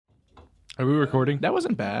Are we recording? That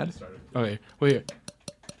wasn't bad. Okay. Wait. Here.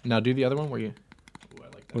 Now do the other one where you.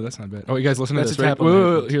 Oh, that's not bad. Oh, you guys listen to That's this, a right? tap on the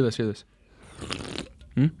headphones. Hear this. Hear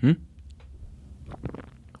this.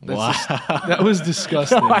 Wow. That was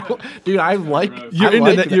disgusting. Dude, I like. You're I into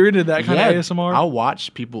like that. You're into that kind Yeah, of ASMR. I'll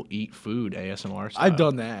watch people eat food ASMR stuff. I've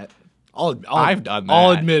done that. I've done that.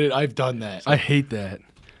 I'll admit it. I've done that. I hate that.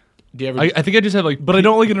 Do you ever? I think I just have like. but I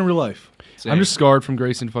don't like it in real life. I'm just scarred from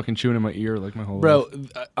Grayson fucking chewing in my ear like my whole life. Bro,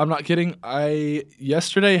 I'm not kidding. I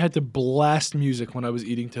yesterday had to blast music when I was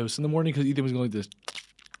eating toast in the morning because Ethan was going like this.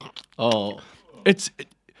 Oh. It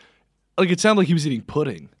sounded like he was eating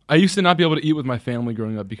pudding. I used to not be able to eat with my family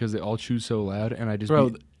growing up because they all chew so loud, and I just.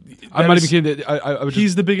 Bro, I'm not even kidding. I would he's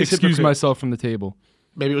just the biggest excuse hypocrite. myself from the table.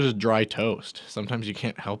 Maybe it was just dry toast. Sometimes you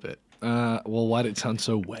can't help it. Well, why did it sound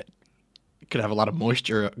so wet? It could have a lot of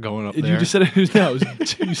moisture going up You there. just said it was no.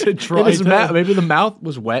 You said dry. Maybe, toast. maybe the mouth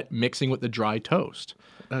was wet mixing with the dry toast.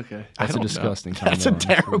 Okay. I That's a don't know. disgusting combo. That's a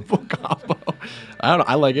honestly. terrible combo. I don't know.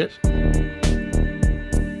 I like it.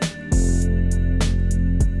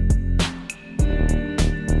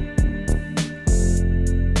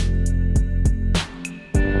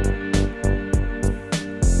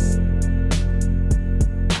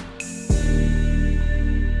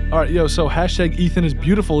 All right, yo. So hashtag Ethan is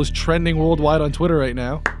beautiful is trending worldwide on Twitter right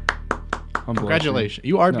now, I'm blushing. Congratulations.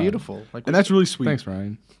 You are No. beautiful. Like, and that's really sweet. Thanks,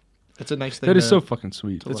 Ryan. that's a nice thing. That is to- so fucking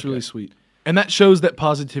sweet. That's look really at. sweet, and that shows that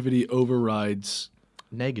positivity overrides.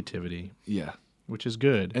 negativity, Yeah, which is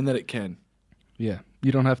good. and that it can. Yeah,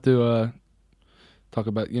 you don't have to talk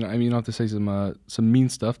about. You don't have to say some mean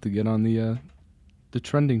stuff to get on the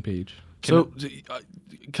trending page. So,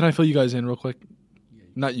 can I fill you guys in real quick?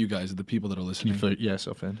 Not you guys, the people that are listening. Yes,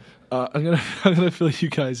 offend. I'm gonna fill you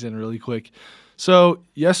guys in really quick. So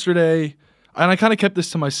yesterday, and I kind of kept this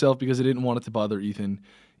to myself because I didn't want it to bother Ethan.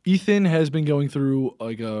 Ethan has been going through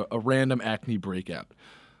like a random acne breakout.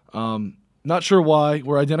 Not sure why.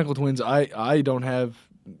 We're identical twins. I don't have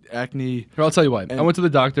acne. Here, I'll tell you why. And- I went to the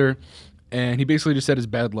doctor, and he basically just said it's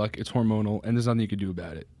bad luck. It's hormonal, and there's nothing you can do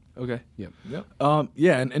about it. Okay. Yep.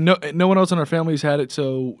 Yeah, and no one else in our family has had it,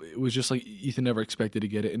 so it was just like Ethan never expected to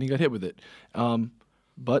get it, and he got hit with it.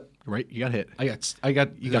 But Right? You got hit. I got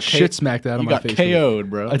You the got shit K- smacked out of You my got face. with it. KO'd,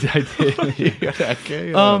 bro. I did. You got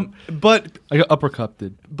KO'd. but I got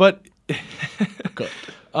uppercutted. but Good.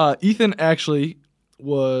 Ethan actually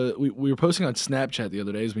was. We were posting on Snapchat the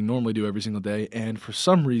other day, as we normally do every single day, and for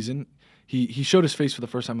some reason, he showed his face for the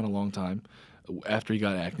first time in a long time after he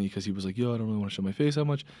got acne because he was like, "Yo, I don't really want to show my face that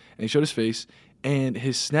much," and he showed his face, and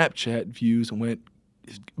his Snapchat views went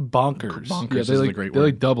bonkers. Bonkers. Yeah, is they a like great they word.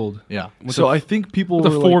 like doubled. Yeah. So I think people With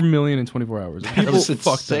were the 4 like, million in 24 hours. That was Fucked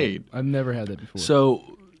up. insane. I've never had that before.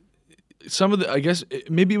 so. Some of the, I guess,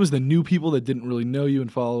 maybe it was the new people that didn't really know you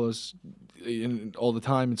and follow us all the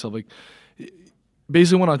time and stuff. Like,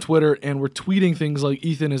 basically went on Twitter and were tweeting things like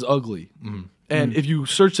Ethan is ugly. And if you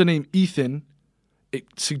search the name Ethan, it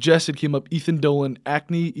suggested came up Ethan Dolan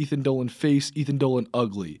acne, Ethan Dolan face, Ethan Dolan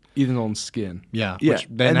ugly. Ethan's on skin. Yeah. Yeah, Which,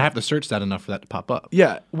 then and- I have to search that enough for that to pop up.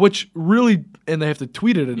 Yeah, which really, and they have to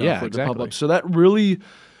tweet it enough Yeah, for it to pop exactly. up. So that really,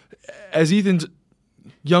 as Ethan's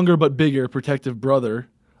younger but bigger protective brother,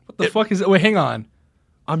 What the fuck is that? Wait, hang on.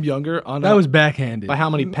 I'm younger. That was backhanded. By how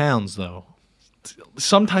many pounds, though?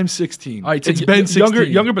 sometimes 16. All right, it's so been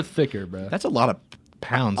 16. younger but thicker, bro. That's a lot of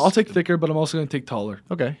pounds. I'll take thicker, but I'm also going to take taller.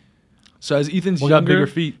 Okay. So as Ethan's Well, got younger, bigger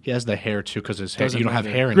feet. He has the hair, too, because his hair. Doesn't You don't have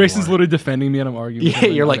matter. hair anymore. Grayson's literally defending me, and I'm arguing. with Yeah,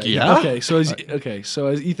 him. you're like, Okay. yeah. So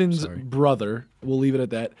as Ethan's brother, we'll leave it at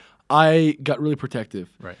that. I got really protective.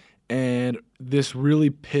 Right. And this really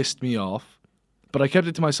pissed me off, but I kept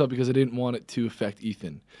it to myself because I didn't want it to affect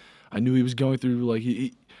Ethan. I knew he was going through like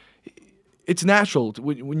it's natural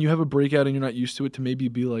when you have a breakout and you're not used to it to maybe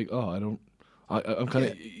be like, oh, I'm kind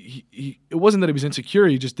of. It wasn't that he was insecure;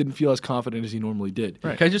 he just didn't feel as confident as he normally did.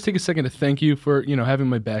 Right. Can I just take a second to thank you for having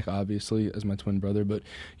my back, obviously, as my twin brother. But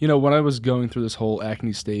when I was going through this whole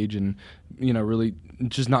acne stage and really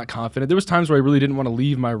just not confident, there was times where I really didn't want to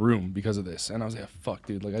leave my room because of this, and I was like, fuck,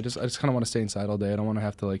 dude, like I just kind of want to stay inside all day. I don't want to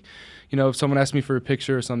have to if someone asks me for a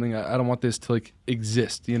picture or something, I don't want this to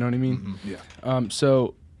exist. You know what I mean? Yeah.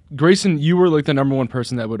 So Grayson, you were the number one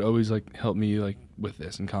person that would always help me with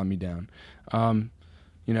this and calm me down.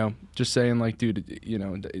 Just saying dude,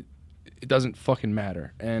 it doesn't fucking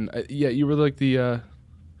matter. And you were the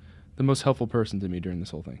most helpful person to me during this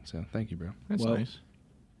whole thing. So thank you, bro. That's Well, nice.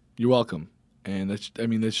 You're welcome. And that's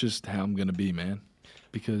just how I'm gonna be, man.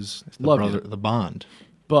 Because The love brother, you. the bond.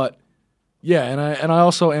 But yeah, and I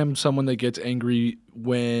also am someone that gets angry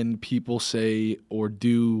when people say or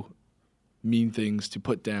do mean things to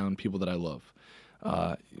put down people that I love.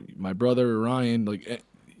 My brother Ryan,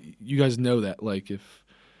 you guys know that. Like if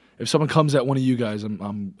someone comes at one of you guys,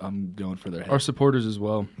 I'm going for their head. Our supporters as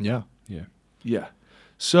well. Yeah. Yeah.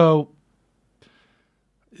 So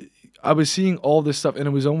I was seeing all this stuff, and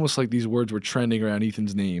it was almost like these words were trending around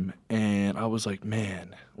Ethan's name, and I was like,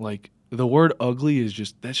 man, like the word ugly is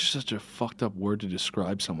that's just such a fucked up word to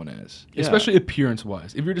describe someone as. Yeah. Especially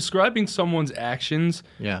appearance-wise. If you're describing someone's actions,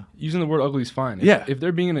 Yeah. using the word ugly is fine. Yeah. If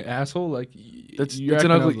they're being an asshole, like That's you're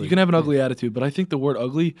an acting ugly. You can have an ugly attitude, but I think the word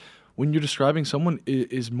ugly, when you're describing someone,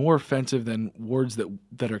 is more offensive than words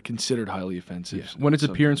that are considered highly offensive. Yeah. When it's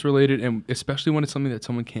So- appearance related, and especially when it's something that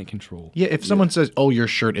someone can't control. Yeah, if someone says, "Oh, your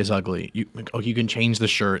shirt is ugly," you can change the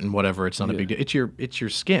shirt and whatever. It's not a Yeah. big deal. It's your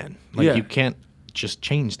skin. Like Yeah. you can't just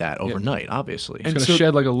change that overnight. Obviously, And It's so- gonna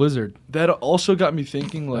shed like a lizard. That also got me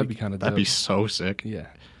thinking, like, That'd be kind of that'd be so sick. yeah.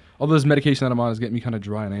 Although this medication that I'm on is getting me kind of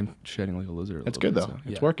dry, and I'm shedding like a lizard. That's good though. So,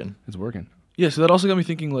 It's yeah. working. It's working. yeah. So that also got me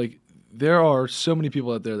thinking, like, there are so many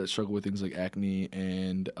people out there that struggle with things like acne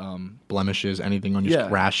and Blemishes, anything on your Yeah.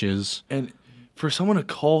 rashes. and for someone to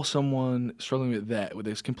call someone struggling with that, with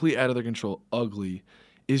this complete out of their control, ugly,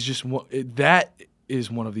 is just that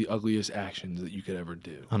is one of the ugliest actions that you could ever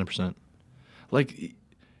do. 100%. Like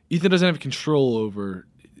Ethan doesn't have control over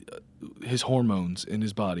his hormones in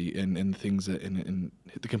his body and things that and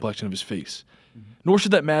the complexion of his face. Nor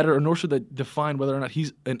should that matter, or nor should that define whether or not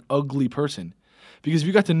he's an ugly person. Because if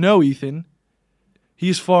you got to know Ethan,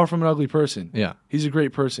 he's far from an ugly person. Yeah. He's a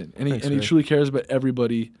great person, and Thanks, he Ray. truly cares about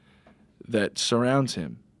everybody that surrounds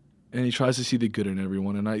him, and he tries to see the good in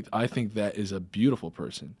everyone. And I think that is a beautiful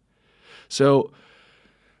person. So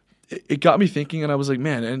it got me thinking, and I was like,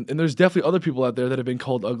 man, and there's definitely other people out there that have been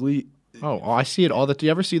called ugly. Oh, I see it all. Do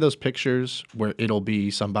you ever see those pictures where it'll be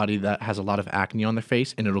somebody that has a lot of acne on their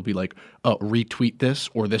face, and it'll be like, "Oh, retweet this,"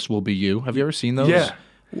 or "This will be you." Have you ever seen those? Yeah.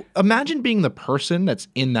 Imagine being the person that's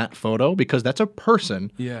in that photo, because that's a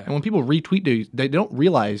person. Yeah. And when people retweet you, they don't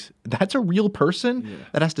realize that's a real person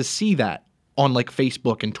that has to see that on like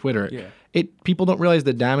Facebook and Twitter. Yeah. People don't realize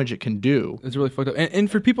the damage it can do. It's really fucked up. And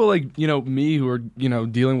for people like, me who are,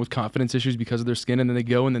 dealing with confidence issues because of their skin, and then they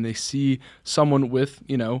go and then they see someone with,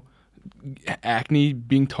 acne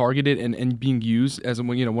being targeted and being used as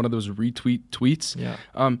one of those retweet tweets. Yeah.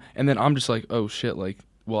 And then I'm just like, oh shit, like,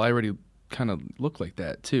 well, I already kind of look like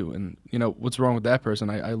that too. And what's wrong with that person?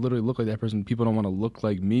 I literally look like that person. People don't want to look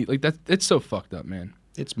like me. Like it's so fucked up, man.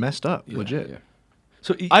 It's messed up, legit. Yeah.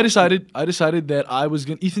 So I decided that I was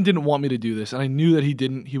gonna. Ethan didn't want me to do this, and I knew that he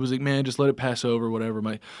didn't. He was like, "Man, just let it pass over, whatever.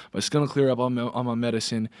 My skin will clear up on my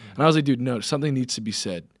medicine." And I was like, "Dude, no, something needs to be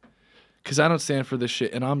said, because I don't stand for this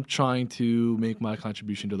shit, and I'm trying to make my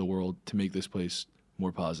contribution to the world to make this place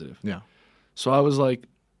more positive." Yeah. So I was like,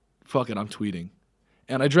 "Fuck it, I'm tweeting,"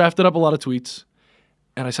 and I drafted up a lot of tweets,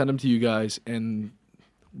 and I sent them to you guys, and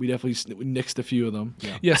we definitely nixed a few of them.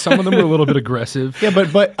 Yeah, some of them were a little bit aggressive. Yeah,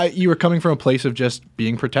 but you were coming from a place of just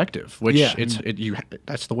being protective, which Yeah.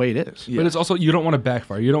 that's the way it is. But it's also, you don't want to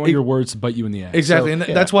backfire. You don't want your words to bite you in the ass. Exactly, So,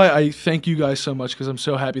 and that's why I thank you guys so much, because I'm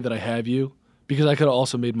so happy that I have you, because I could have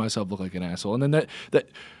also made myself look like an asshole, and then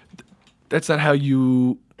that's not how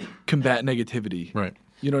you combat negativity, Right.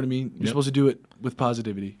 You know what I mean? You're supposed to do it with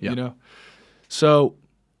positivity, Yeah. So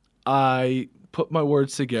I put my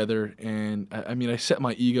words together, and I set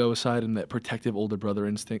my ego aside and that protective older brother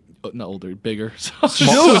instinct, not older, bigger,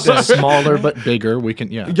 Smaller but bigger. We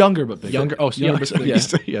can younger but bigger, younger. Oh, younger, but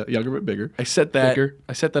bigger. yeah, younger but bigger. I set that. Bigger.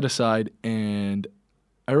 I set that aside, and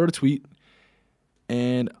I wrote a tweet,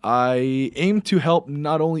 and I aim to help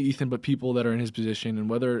not only Ethan but people that are in his position, and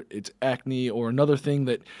whether it's acne or another thing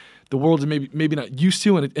that the world is maybe not used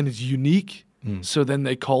to, and it's unique. So then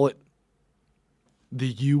they call it the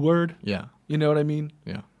U word. Yeah, You know what I mean?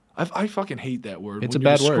 yeah. I fucking hate that word. It's When a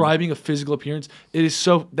you're bad word. describing a physical appearance. It is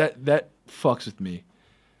so that fucks with me.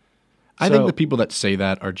 I think So- the people that say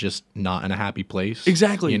that are just not in a happy place.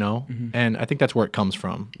 Exactly. You know, and I think that's where it comes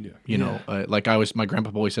from. Yeah. You know, my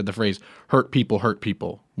grandpa always said the phrase hurt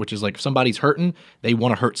people," which is like if somebody's hurting, they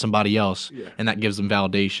want to hurt somebody else, and that gives them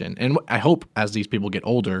validation. And I hope as these people get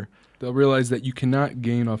older, they'll realize that you cannot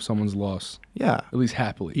gain off someone's loss, yeah, at least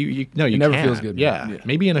happily. you It never can. feels good, man. Yeah. Yeah.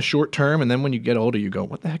 Maybe in a short term, and then when you get older, you go,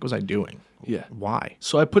 "What the heck was I doing? Yeah. Why?"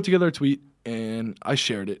 So I put together a tweet and I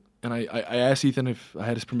shared it. And I asked Ethan if I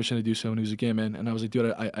had his permission to do so. And he was like, yeah, man. And I was like,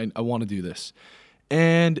 dude, I want to do this.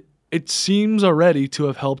 And it seems already to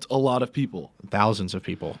have helped a lot of people. Thousands of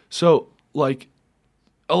people. So, like,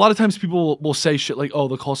 a lot of times people will say shit like, oh,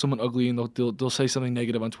 they'll call someone ugly, and they'll say something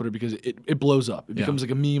negative on Twitter because it blows up. It becomes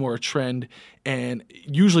like a meme or a trend. And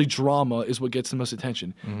usually drama is what gets the most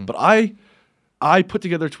attention. But I put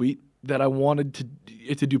together a tweet that I wanted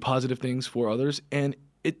it to do positive things for others. And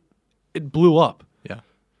it blew up. Yeah.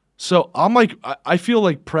 So I'm like, I feel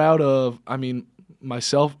like proud of,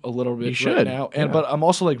 myself a little bit You right should, now, yeah. but I'm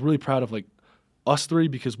also like really proud of like us three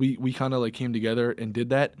because we kind of like came together and did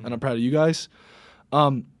that, and I'm proud of you guys.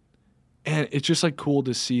 And it's just like cool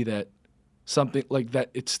to see that something like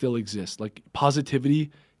that it still exists. Like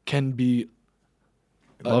positivity can be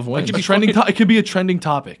Love it wins. can be trending. It can be a trending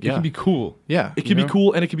topic. It can be cool. Yeah. It can You be know?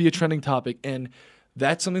 cool and it can be a trending topic, and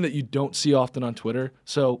that's something that you don't see often on Twitter.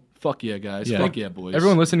 So fuck yeah, guys. Yeah. Fuck yeah, boys.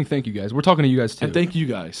 Everyone listening, thank you guys. We're talking to you guys too. and thank you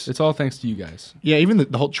guys. It's all thanks to you guys. Yeah, even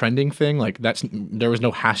the whole trending thing, like there was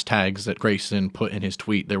no hashtags that Grayson put in his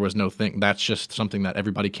tweet. There was no thing. That's just something that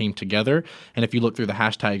everybody came together. And if you look through the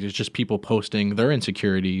hashtags, it's just people posting their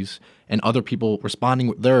insecurities and other people responding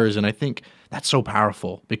with theirs. And I think that's so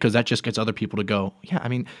powerful because that just gets other people to go, yeah, I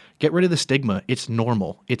mean, get rid of the stigma. It's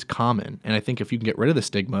normal. It's common. And I think if you can get rid of the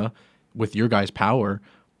stigma with your guys' power,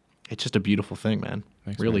 it's just a beautiful thing, man.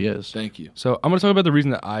 Thanks, It really man. is. Thank you. So I'm going to talk about the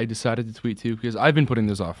reason that I decided to tweet too, because I've been putting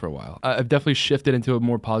this off for a while. I've definitely shifted into a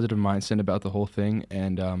more positive mindset about the whole thing,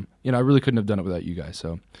 and I really couldn't have done it without you guys.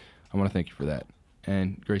 So I want to thank you for that,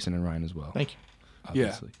 and Grayson and Ryan as well. Thank you.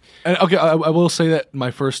 Obviously. And okay, I will say that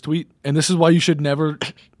my first tweet, and this is why you should never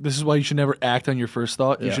act on your first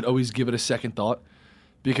thought. You Yeah. should always give it a second thought,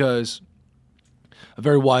 because a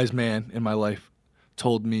very wise man in my life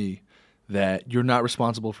told me that you're not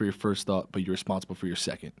responsible for your first thought, but you're responsible for your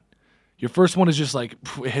second. Your first one is just like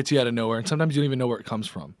it hits you out of nowhere, and sometimes you don't even know where it comes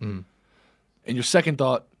from. And your second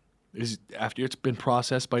thought is after it's been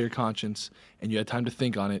processed by your conscience and you had time to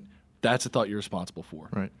think on it. That's a thought you're responsible for.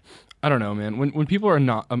 Right. I don't know, man. When people are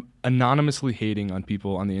not anonymously hating on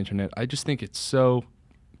people on the internet, I just think it's so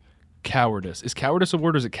cowardice. Is cowardice a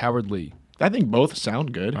word or is it cowardly? I think both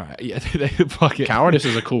sound good. All right, yeah, fuck it. Cowardice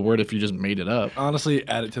is a cool word if you just made it up. Honestly,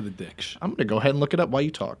 add it to the diction. I'm gonna go ahead and look it up while you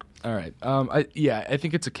talk. All right. I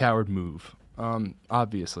think it's a coward move.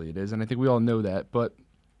 Obviously it is, and I think we all know that. But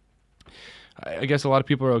I guess a lot of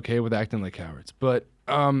people are okay with acting like cowards. But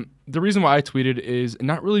the reason why I tweeted is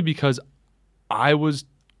not really because I was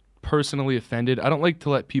personally offended. I don't like to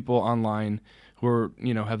let people online who are,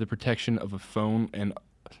 have the protection of a phone and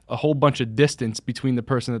a whole bunch of distance between the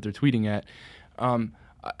person that they're tweeting at.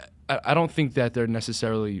 I don't think that they're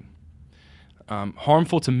necessarily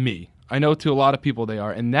harmful to me. I know to a lot of people they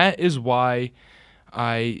are, and that is why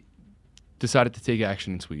I decided to take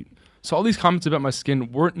action and tweet. So all these comments about my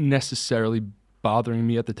skin weren't necessarily bothering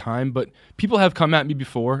me at the time, but people have come at me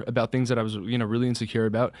before about things that I was, really insecure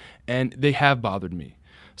about, and they have bothered me.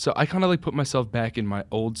 So I kind of like put myself back in my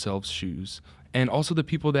old self's shoes, and also the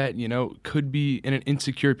people that, could be in an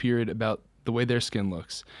insecure period about the way their skin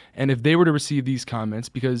looks. And if they were to receive these comments,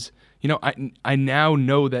 because, I now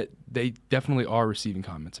know that they definitely are receiving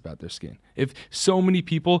comments about their skin. If so many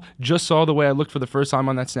people just saw the way I looked for the first time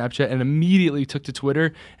on that Snapchat and immediately took to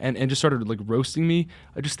Twitter and just started like roasting me,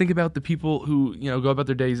 I just think about the people who, go about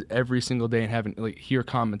their days every single day and haven't hear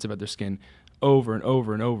comments about their skin over and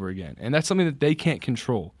over and over again. And that's something that they can't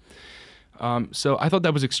control. So I thought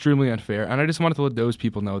that was extremely unfair, and I just wanted to let those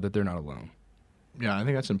people know that they're not alone. Yeah, I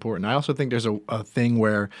think that's important. I also think there's a thing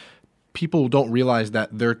where people don't realize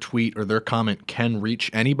that their tweet or their comment can reach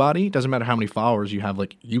anybody. Doesn't matter how many followers you have,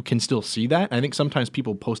 you can still see that. And I think sometimes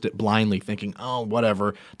people post it blindly thinking, oh,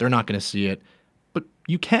 whatever, they're not going to see it. But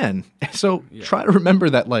you can. So try to remember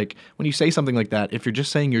that, when you say something like that, if you're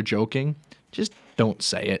just saying you're joking, just don't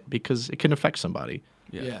say it because it can affect somebody.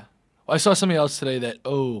 Yeah. Well, I saw something else today that,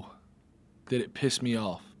 did it piss me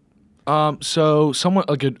off? So someone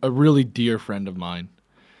like a really dear friend of mine,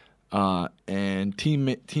 and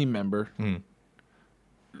team member,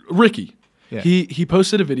 Ricky. Yeah. He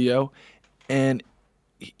posted a video, and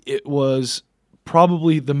it was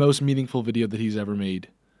probably the most meaningful video that he's ever made.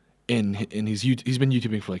 In his he's been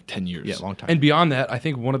YouTubing for 10 years. Yeah, long time. And beyond that, I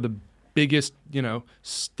think one of the biggest,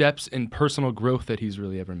 steps in personal growth that he's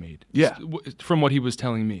really ever made. Yeah. From what he was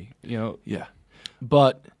telling me, Yeah.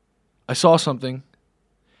 But I saw something,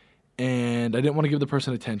 and I didn't want to give the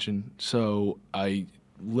person attention, so I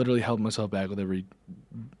literally held myself back with every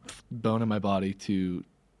bone in my body to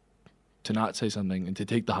not say something and to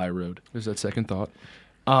take the high road. There's that second thought.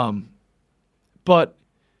 But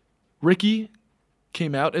Ricky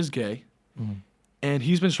came out as gay, and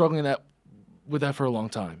he's been struggling with that for a long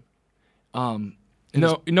time. No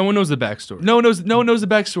one knows the backstory. No one knows the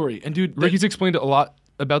backstory. And dude, Ricky's explained a lot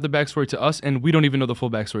about the backstory to us, and we don't even know the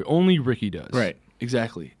full backstory. Only Ricky does. Right.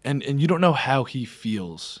 Exactly. And you don't know how he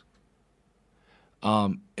feels.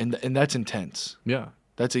 And that's intense. Yeah.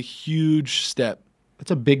 That's a huge step.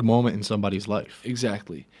 That's a big moment in somebody's life.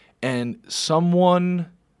 Exactly. And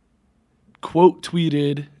someone quote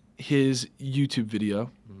tweeted his YouTube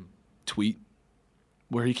video tweet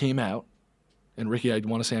where he came out, and Ricky, I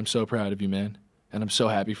want to say I'm so proud of you, man, and I'm so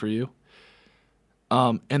happy for you.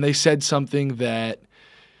 And they said something that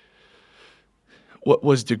what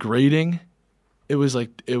was degrading. It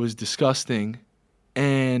was disgusting,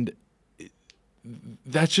 and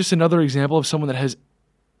that's just another example of someone that has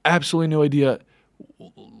absolutely no idea,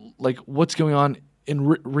 like, what's going on in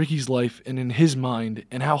Ricky's life and in his mind,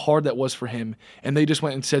 and how hard that was for him. And they just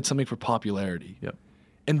went and said something for popularity. Yep.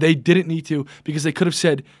 And they didn't need to, because they could have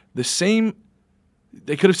said the same.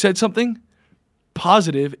 They could have said something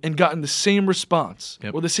positive and gotten the same response,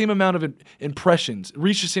 Yep. or the same amount of impressions,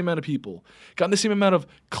 reached the same amount of people, gotten the same amount of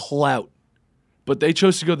clout. But they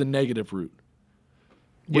chose to go the negative route.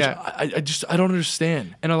 Which Yeah. I don't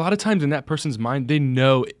understand. And a lot of times in that person's mind, they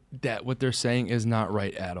know that what they're saying is not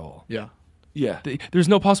right at all. Yeah. Yeah. There's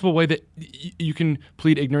no possible way that you can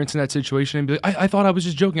plead ignorance in that situation and be like, I thought I was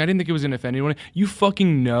just joking. I didn't think it was going to offend anyone. You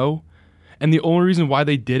fucking know. And the only reason why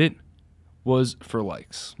they did it was for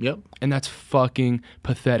likes. Yep. And that's fucking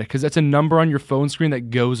pathetic, because that's a number on your phone screen that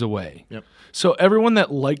goes away. Yep. So everyone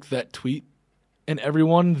that liked that tweet and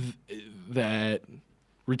everyone that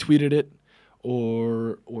retweeted it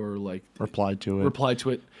or like Replied to it. replied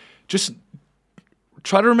to it, just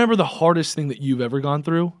try to remember the hardest thing that you've ever gone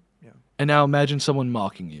through. Yeah. And now imagine someone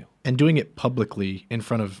mocking you. And doing it publicly in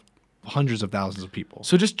front of hundreds of thousands of people.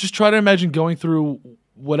 So just try to imagine going through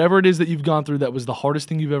whatever it is that you've gone through that was the hardest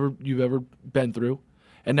thing you've ever been through.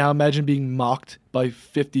 And now imagine being mocked by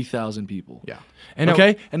 50,000 people. Yeah. And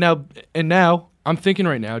Okay? And now I'm thinking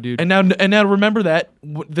right now, dude. And now remember that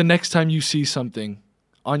the next time you see something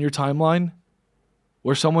on your timeline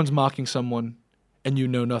where someone's mocking someone and you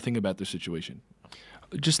know nothing about their situation.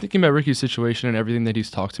 Just thinking about Ricky's situation and everything that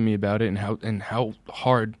he's talked to me about it, and how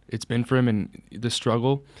hard it's been for him and the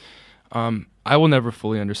struggle, I will never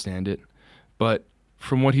fully understand it. But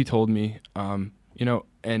from what he told me, and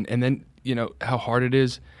then, how hard it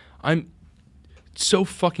is, I'm so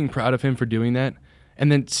fucking proud of him for doing that.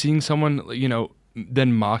 And then seeing someone,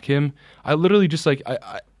 then mock him, I literally just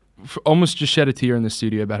I almost just shed a tear in the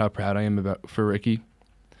studio about how proud I am for Ricky.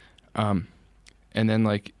 And then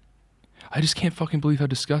I just can't fucking believe how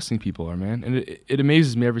disgusting people are, man. And it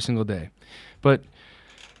amazes me every single day. But,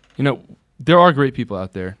 there are great people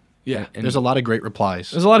out there. Yeah. And There's a lot of great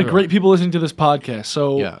replies. There's a lot of great people listening to this podcast.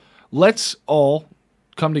 So Yeah. let's all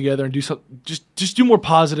come together and do just do more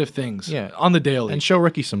positive things on the daily. And show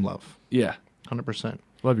Ricky some love. Yeah. 100%.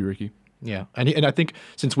 Love you, Ricky. Yeah. And I think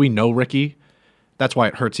since we know Ricky, that's why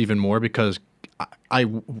it hurts even more, because I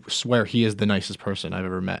swear he is the nicest person I've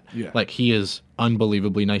ever met. Yeah. Like, he is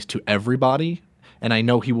unbelievably nice to everybody, and I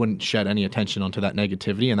know he wouldn't shed any attention onto that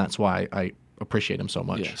negativity, and that's why I appreciate him so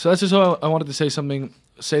much. Yeah. So that's just how I wanted to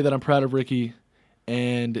say that I'm proud of Ricky,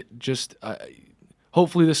 and just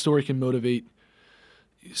hopefully this story can motivate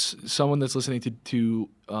someone that's listening to do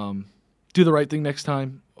the right thing next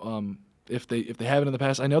time. If they haven't in the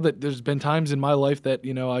past, I know that there's been times in my life that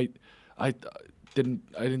I didn't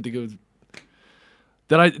think it was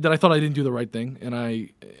that I thought I didn't do the right thing,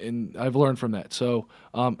 and I've learned from that. So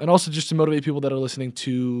and also just to motivate people that are listening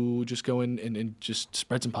to just go in and just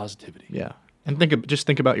spread some positivity. Yeah. And just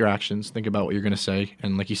think about your actions. Think about what you're going to say.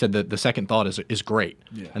 And like you said, the second thought is great.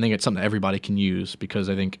 Yeah. I think it's something that everybody can use, because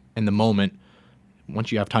I think in the moment,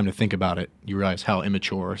 once you have time to think about it, you realize how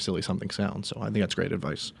immature or silly something sounds. So I think that's great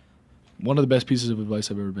advice. One of the best pieces of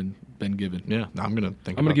advice I've ever been given. Yeah, I'm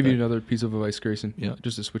gonna give you another piece of advice, Grayson. Yeah.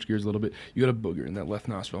 Just to switch gears a little bit. You got a booger in that left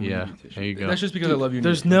nostril. I'm gonna Yeah, give you tissue. there you go. That's just because I love you.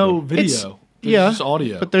 There's no video. There's just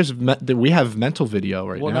audio. But we have mental video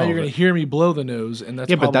right well, now. now you're gonna hear me blow the nose, and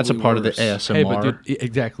that's but that's a probably part worse. of the ASMR. Hey, but dude,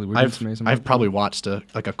 exactly. We're doing some ASMR. I've probably watched a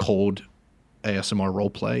cold ASMR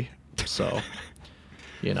role play, so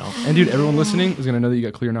And dude, everyone listening is gonna know that you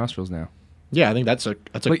got clear nostrils now. Yeah, I think that's a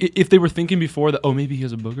Like if they were thinking before that, oh, maybe he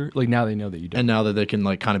has a booger. Like now they know that you do. and now that they can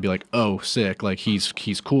kind of be like, oh, sick, like he's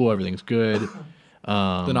cool, everything's good.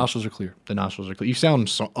 The nostrils are clear. The nostrils are clear. You sound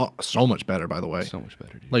so much better, by the way. So much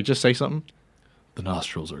better, dude. Like, just say something. The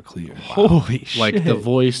nostrils are clear. Holy shit! Like the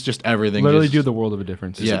voice, just everything. literally just, do the world of a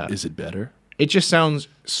difference. Yeah. Is it better? It just sounds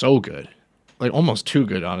so good, like almost too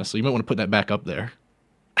good. Honestly, you might want to put that back up there.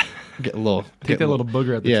 Get a little. Take that little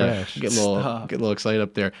booger at the trash. Get a little excited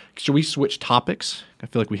up there. Should we switch topics? I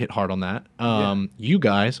feel like we hit hard on that. You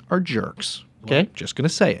guys are jerks. Okay, just gonna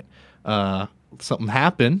say it. Something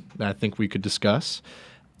happened that I think we could discuss.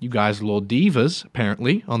 You guys are little divas,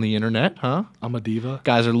 apparently, on the internet, huh? I'm a diva.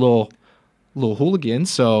 Guys are little hooligans.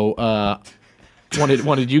 So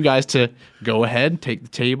wanted you guys to go ahead, take the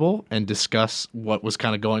table, and discuss what was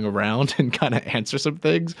kind of going around and kind of answer some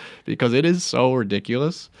things, because it is so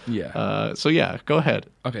ridiculous. Yeah. So yeah, go ahead.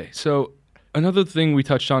 Okay, so Another thing we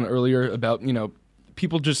touched on earlier about,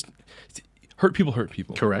 people just hurt people.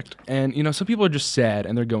 Correct. And, some people are just sad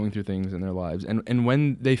and they're going through things in their lives. And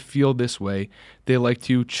when they feel this way, they like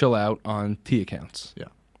to chill out on T accounts. Yeah.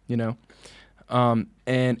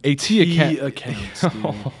 And a T account. accounts,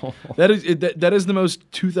 dude. That is the most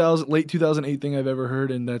late 2008 thing I've ever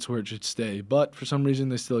heard, and that's where it should stay. But for some reason,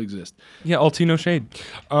 they still exist. Yeah, all T, no shade.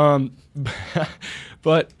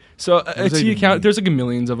 But so a T account, there's like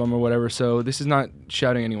millions of them or whatever. So this is not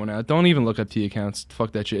shouting anyone out. Don't even look up T accounts.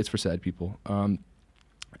 Fuck that shit. It's for sad people.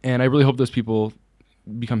 And I really hope those people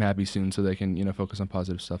become happy soon so they can, focus on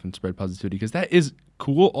positive stuff and spread positivity, because that is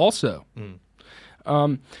cool also.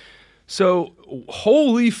 So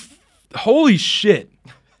holy shit.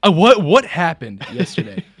 What happened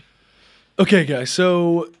yesterday? Okay, guys.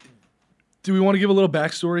 So do we want to give a little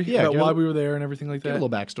backstory Yeah, about why we were there and everything like Give that? a little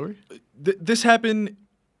backstory. This happened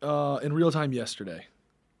in real time yesterday.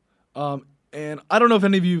 And I don't know if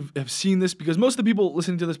any of you have seen this, because most of the people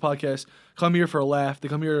listening to this podcast come here for a laugh. They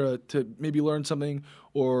come here to maybe learn something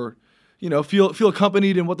or, feel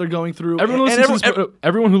accompanied in what they're going through.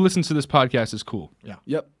 Everyone who listens to this podcast is cool. Yeah.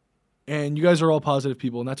 Yep. And you guys are all positive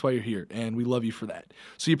people, and that's why you're here, and we love you for that.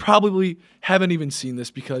 So you probably haven't even seen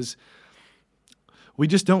this, because we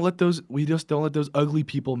just don't let those ugly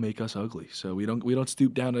people make us ugly. So we don't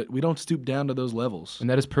stoop down to those levels. And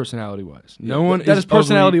that is personality wise. That is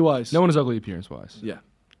personality wise. No one is ugly appearance wise. Yeah.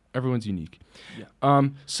 Everyone's unique. Yeah.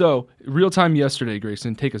 So real time yesterday,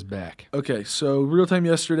 Grayson, take us back. Okay, so real time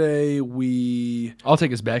yesterday, I'll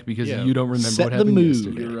take us back because you don't remember Set what the happened mood.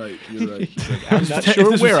 yesterday. You're right. You're right. I'm not if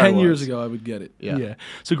sure this where was I 10 was. years ago, I would get it. Yeah.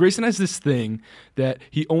 So Grayson has this thing that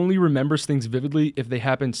he only remembers things vividly if they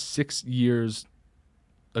happened 6 years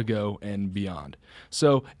ago and beyond.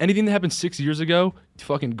 So anything that happened 6 years ago,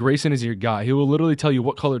 fucking Grayson is your guy. He will literally tell you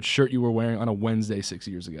what colored shirt you were wearing on a Wednesday 6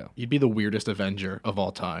 years ago. You'd be the weirdest Avenger of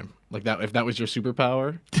all time. Like that, if that was your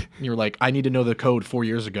superpower, you're like, I need to know the code 4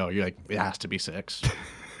 years ago. You're like, it has to be 6.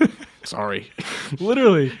 Sorry.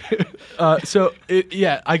 Literally.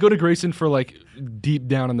 I go to Grayson for like deep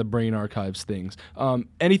down in the brain archives things.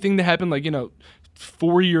 Anything that happened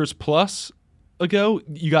 4 years plus ago,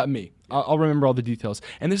 you got me. I'll remember all the details.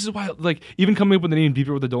 And this is why, even coming up with the name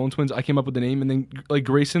Deeper with the Dolan Twins, I came up with the name, and then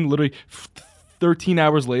Grayson literally 13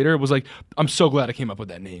 hours later was like, I'm so glad I came up with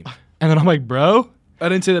that name. And then I'm like, bro? I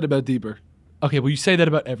didn't say that about Deeper. Okay, well, you say that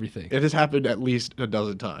about everything. It has happened at least a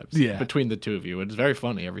dozen times. Yeah. Between the two of you. It's very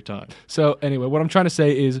funny every time. So anyway, what I'm trying to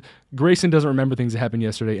say is Grayson doesn't remember things that happened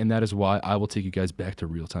yesterday, and that is why I will take you guys back to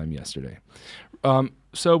real time yesterday.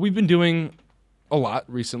 So we've been doing a lot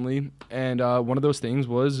recently, and one of those things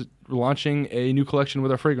was launching a new collection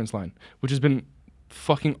with our fragrance line, which has been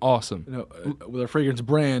fucking awesome. With our fragrance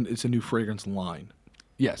brand, it's a new fragrance line.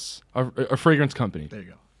 Yes, our fragrance company. There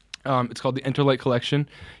you go. It's called the Enterlight Collection.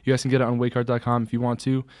 You guys can get it on waycard.com if you want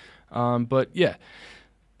to. But yeah,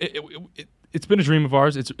 it's been a dream of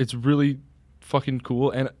ours. It's really fucking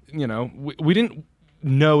cool. And, we didn't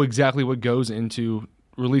know exactly what goes into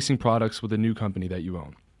releasing products with a new company that you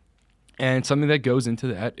own. And something that goes into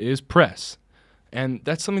that is press. And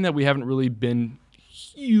that's something that we haven't really been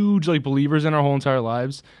huge believers in our whole entire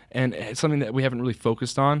lives. And it's something that we haven't really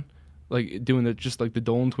focused on, doing the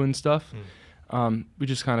Dolan Twin stuff. We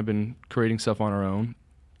just kind of been creating stuff on our own.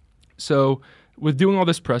 So with doing all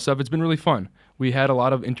this press stuff, it's been really fun. We had a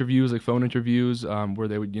lot of interviews, phone interviews, where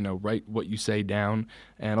they would, write what you say down.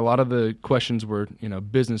 And a lot of the questions were,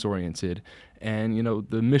 business oriented and,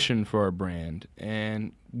 the mission for our brand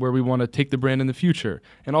and where we want to take the brand in the future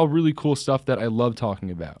and all really cool stuff that I love talking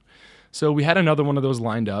about. So we had another one of those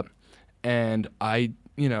lined up, and I,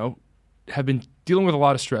 have been dealing with a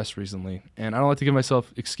lot of stress recently. And I don't like to give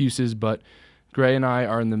myself excuses, but Gray and I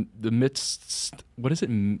are in the midst. What is it?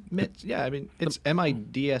 Yeah, I mean, it's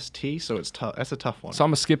MIDST, so it's tough. That's a tough one. So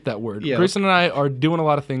I'm going to skip that word. Yeah. Grayson and I are doing a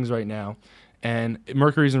lot of things right now, and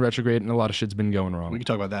Mercury's in retrograde, and a lot of shit's been going wrong. We can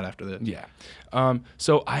talk about that after this. Yeah.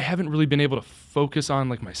 So I haven't really been able to focus on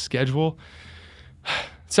my schedule.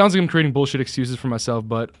 It sounds like I'm creating bullshit excuses for myself,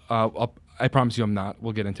 but I promise you I'm not.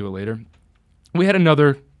 We'll get into it later. We had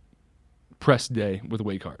another press day with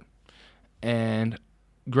Waycard, and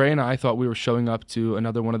Gray and I thought we were showing up to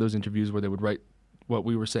another one of those interviews where they would write what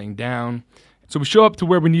we were saying down. So we show up to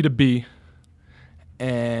where we need to be,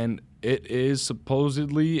 and it is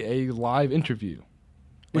supposedly a live interview.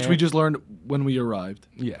 Which we just learned when we arrived.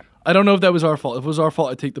 Yeah. I don't know if that was our fault. If it was our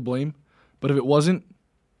fault, I'd take the blame. But if it wasn't,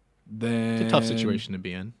 then... It's a tough situation to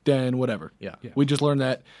be in. Then whatever. Yeah. We just learned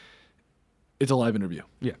that it's a live interview.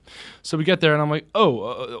 Yeah. So we get there, and I'm like,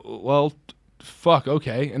 well, fuck,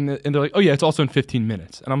 okay. And they're like, oh yeah, it's also in 15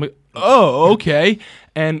 minutes. And I'm like, oh, okay.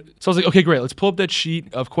 And so I was like, okay, great. Let's pull up that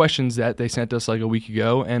sheet of questions that they sent us like a week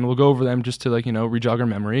ago, and we'll go over them just to like, re-jog our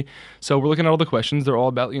memory. So we're looking at all the questions. They're all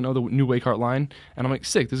about, the new Waycart line. And I'm like,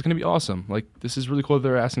 sick, this is going to be awesome. Like, this is really cool that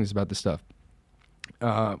they're asking us about this stuff.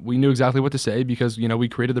 We knew exactly what to say because, we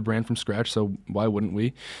created the brand from scratch, so why wouldn't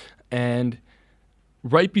we? And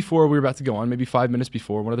right before we were about to go on, maybe 5 minutes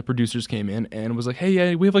before, one of the producers came in and was like, hey,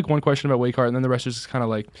 yeah, we have like one question about Waycart, and then the rest is just kind of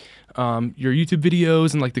like your YouTube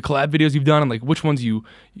videos and like the collab videos you've done and like which ones you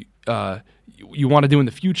want to do in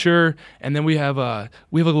the future. And then we have a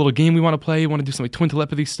little game we want to play. We want to do some like twin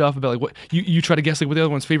telepathy stuff about like what you try to guess like what the other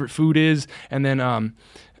one's favorite food is. And then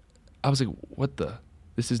I was like, what the?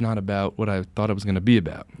 This is not about what I thought it was going to be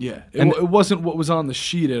about. Yeah, it wasn't what was on the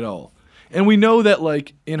sheet at all. And we know that,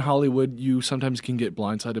 like, in Hollywood, you sometimes can get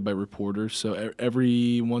blindsided by reporters. So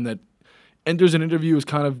everyone that enters an interview is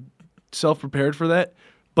kind of self-prepared for that.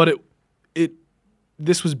 But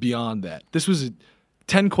this was beyond that. This was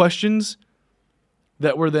 10 questions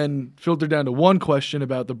that were then filtered down to one question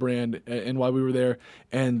about the brand and why we were there.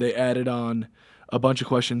 And they added on a bunch of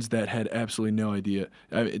questions that had absolutely no idea,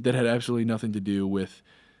 that had absolutely nothing to do with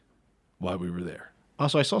why we were there.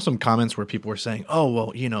 Also, I saw some comments where people were saying, oh,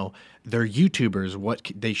 well, they're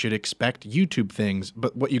YouTubers. They should expect YouTube things.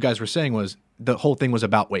 But what you guys were saying was the whole thing was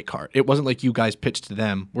about Waycart. It wasn't like you guys pitched to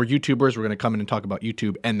them. We're YouTubers. We're going to come in and talk about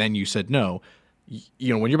YouTube. And then you said no. When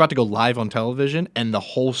you're about to go live on television and the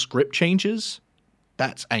whole script changes,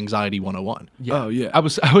 that's anxiety 101. Yeah. Oh, yeah. I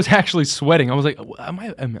was actually sweating. I was like, am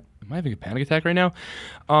I having a panic attack right now?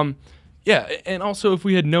 Yeah, and also if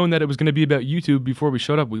we had known that it was going to be about YouTube before we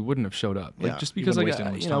showed up, we wouldn't have showed up. Like, just because we're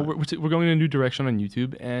going in a new direction on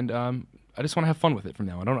YouTube, and I just want to have fun with it from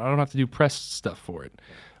now. I don't have to do press stuff for it.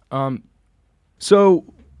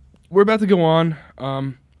 So we're about to go on.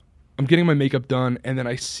 I'm getting my makeup done, and then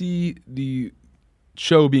I see the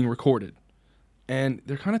show being recorded, and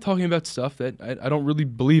they're kind of talking about stuff that I don't really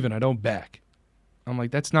believe in. I don't back. I'm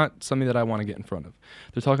like, that's not something that I want to get in front of.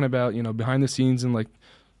 They're talking about behind the scenes and like,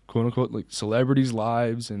 quote unquote, like celebrities'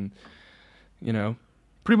 lives, and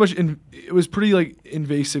pretty much it was pretty like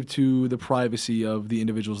invasive to the privacy of the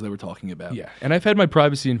individuals they were talking about. Yeah, and I've had my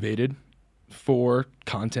privacy invaded for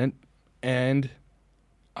content, and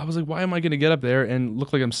I was like, why am I going to get up there and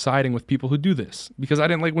look like I'm siding with people who do this? Because I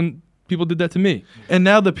didn't like when people did that to me. And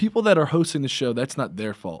now the people that are hosting the show, that's not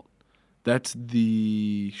their fault. That's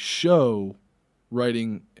the show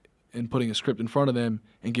writing and putting a script in front of them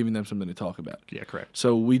and giving them something to talk about. Yeah, correct.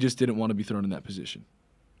 So we just didn't want to be thrown in that position.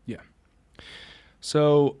 Yeah.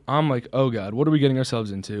 So I'm like, oh God, what are we getting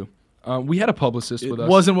ourselves into? We had a publicist with us. It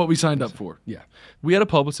wasn't what we signed up for. Yeah. We had a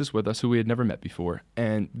publicist with us who we had never met before,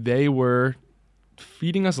 and they were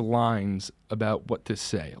feeding us lines about what to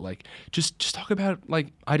say. Like, just talk about,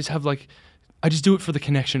 like, I just do it for the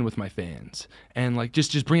connection with my fans. And, like,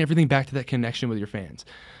 just bring everything back to that connection with your fans.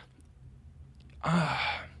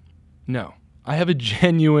 No. I have a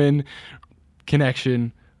genuine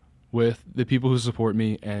connection with the people who support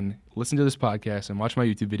me and listen to this podcast and watch my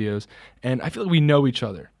YouTube videos. And I feel like we know each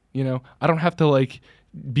other. I don't have to like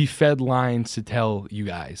be fed lines to tell you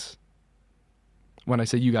guys. When I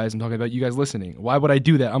say you guys, I'm talking about you guys listening. Why would I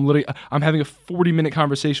do that? I'm having a 40-minute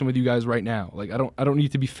conversation with you guys right now. Like I don't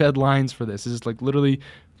need to be fed lines for this. This is like literally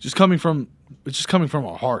just coming from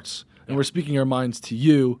our hearts. And we're speaking our minds to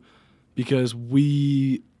you because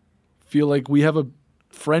we feel like we have a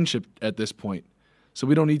friendship at this point. So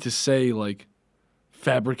we don't need to say like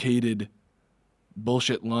fabricated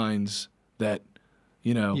bullshit lines that,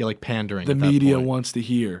 like pandering. The media wants to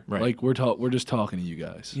hear. Right. Like we're just talking to you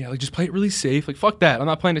guys. Yeah, like just play it really safe. Like fuck that. I'm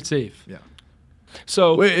not playing it safe. Yeah.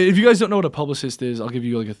 So if you guys don't know what a publicist is, I'll give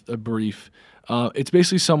you like a brief. It's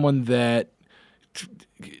basically someone that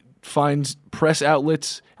finds press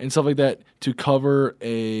outlets and stuff like that to cover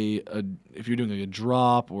if you're doing like a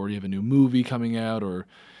drop or you have a new movie coming out, or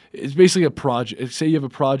it's basically a project. Say you have a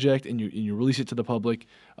project and you release it to the public,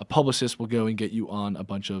 a publicist will go and get you on a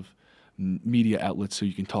bunch of media outlets so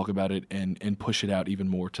you can talk about it and push it out even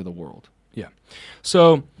more to the world. Yeah.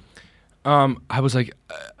 So I was like,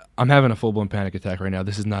 I'm having a full-blown panic attack right now.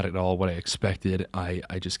 This is not at all what I expected. I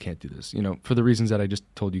just can't do this, for the reasons that I just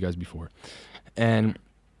told you guys before. And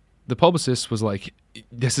the publicist was like,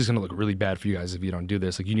 this is going to look really bad for you guys if you don't do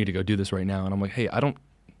this. Like, you need to go do this right now. And I'm like, hey, I don't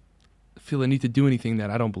feel I need to do anything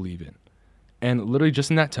that I don't believe in. And literally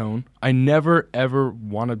just in that tone, I never, ever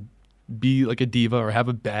want to be like a diva or have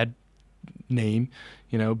a bad name,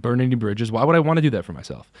 burn any bridges. Why would I want to do that for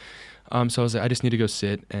myself? So I was like, I just need to go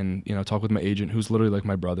sit and, talk with my agent, who's literally like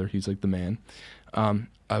my brother. He's like the man. I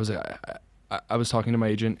was like, I was talking to my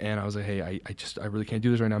agent, and I was like, hey, I really can't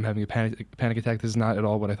do this right now. I'm having a panic attack. This is not at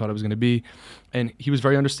all what I thought it was going to be. And he was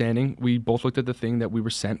very understanding. We both looked at the thing that we were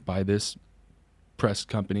sent by this press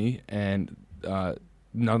company, and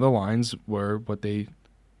none of the lines were what they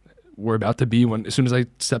were about to be as soon as I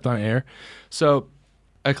stepped on air. So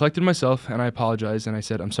I collected myself, and I apologized, and I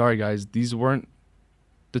said, I'm sorry, guys. These weren't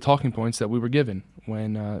the talking points that we were given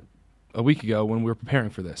when a week ago when we were preparing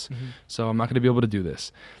for this. So I'm not going to be able to do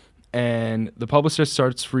this. And the publicist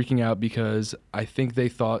starts freaking out because I think they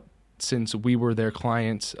thought since we were their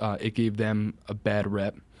clients, it gave them a bad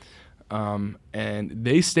rep. And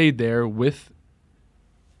they stayed there with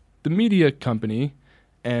the media company,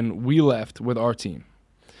 and we left with our team.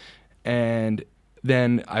 And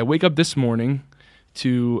then I wake up this morning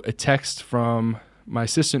to a text from my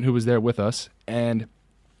assistant who was there with us, and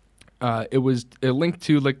it was a link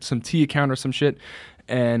to like some T account or some shit.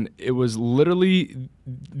 And it was literally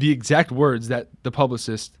the exact words that the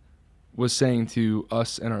publicist was saying to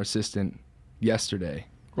us and our assistant yesterday.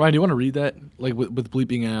 Ryan, do you want to read that? Like with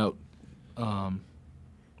bleeping out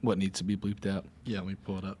what needs to be bleeped out? Yeah, let me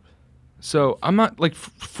pull it up. So I'm not like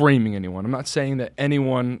framing anyone. I'm not saying that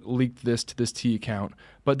anyone leaked this to this T account,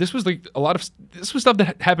 but this was like this was stuff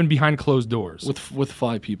that happened behind closed doors. With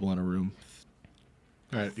 5 people in a room.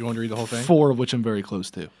 All right, you want to read the whole thing? 4 of which I'm very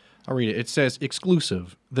close to. I'll read it. It says,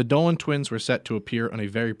 exclusive. The Dolan twins were set to appear on a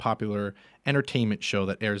very popular entertainment show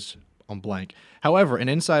that airs on blank. However, an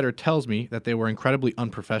insider tells me that they were incredibly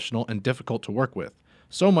unprofessional and difficult to work with.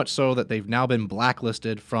 So much so that they've now been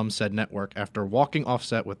blacklisted from said network after walking off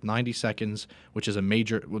set with 90 seconds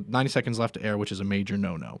left to air, which is a major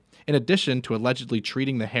no-no. In addition to allegedly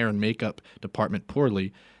treating the hair and makeup department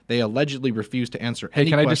poorly, they allegedly refused to answer any questions.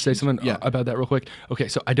 Hey, can I just say something about that real quick? Okay,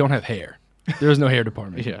 so I don't have hair. There was no hair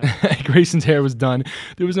department. Yeah. Grayson's hair was done.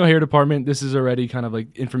 There was no hair department. This is already kind of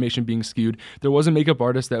like information being skewed. There was a makeup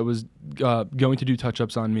artist that was going to do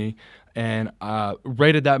touch-ups on me. And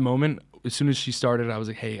right at that moment, as soon as she started, I was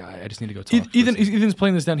like, hey, I just need to go talk. Ethan's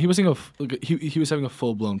playing this down. He was having a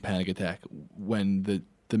full-blown panic attack when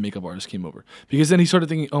the makeup artist came over. Because then he started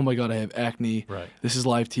thinking, oh my God, I have acne. Right. This is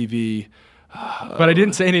live TV. But I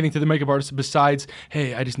didn't say anything to the makeup artist besides,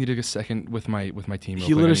 hey, I just need a second with my team.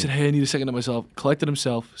 He literally said, hey, I need a second to myself, collected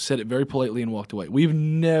himself, said it very politely, and walked away. We've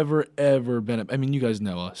never, ever been, I mean, you guys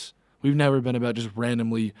know us. We've never been about just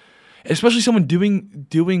randomly, especially someone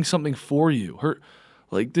doing something for you.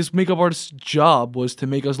 This makeup artist's job was to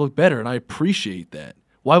make us look better, and I appreciate that.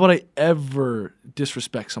 Why would I ever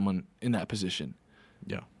disrespect someone in that position?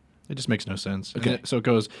 Yeah. It just makes no sense. Okay. So it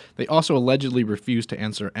goes, they also allegedly refused to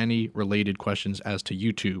answer any related questions as to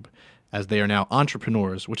YouTube, as they are now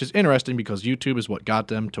entrepreneurs, which is interesting because YouTube is what got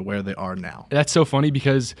them to where they are now. That's so funny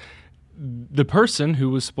because the person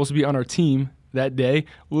who was supposed to be on our team that day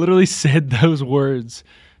literally said those words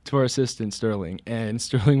to our assistant, Sterling. And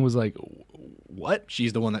Sterling was like, what?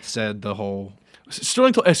 She's the one that said the whole...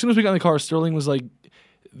 Sterling, as soon as we got in the car, Sterling was like,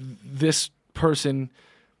 this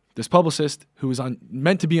publicist who was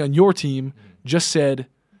meant to be on your team just said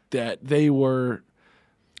that they were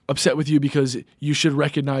upset with you because you should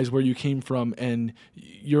recognize where you came from, and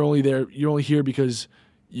you're only here because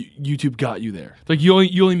YouTube got you there. Like you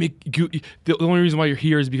only make the only reason why you're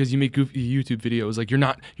here is because you make goofy YouTube videos. Like you're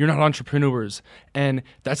not entrepreneurs, and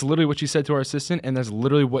that's literally what she said to our assistant, and that's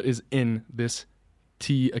literally what is in this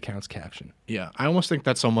T account's caption. Yeah, I almost think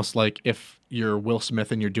that's almost like if you're Will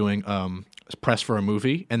Smith and you're doing press for a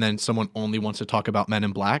movie, and then someone only wants to talk about Men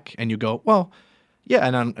in Black, and you go, well, yeah,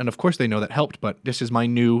 and of course they know that helped, but this is my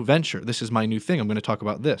new venture. This is my new thing. I'm going to talk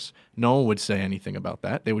about this. No one would say anything about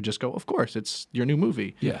that. They would just go, of course, it's your new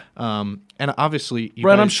movie. Yeah. And obviously,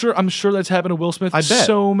 Brad, I'm sure that's happened to Will Smith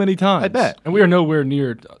so many times. I bet. And we are nowhere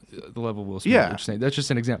near the level of Will Smith. Yeah. That's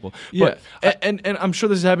just an example. Yeah. But And I'm sure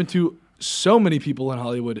this has happened to so many people in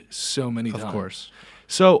Hollywood so many times. Of course.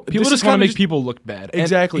 So people just want to make people look bad.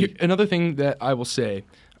 Exactly. And another thing that I will say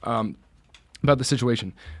about the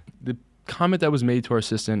situation, the comment that was made to our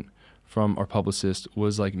assistant from our publicist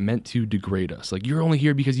was like meant to degrade us. Like, you're only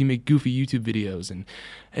here because you make goofy YouTube videos. And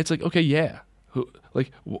it's like, okay, yeah.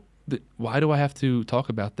 Why do I have to talk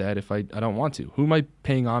about that if I don't want to? Who am I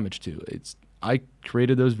paying homage to? I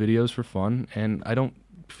created those videos for fun, and I don't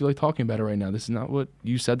feel like talking about it right now. This is not what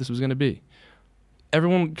you said this was going to be.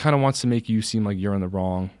 Everyone kind of wants to make you seem like you're in the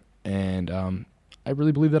wrong, and I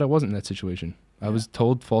really believe that I wasn't in that situation. I was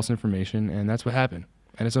told false information, and that's what happened.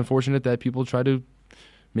 And it's unfortunate that people try to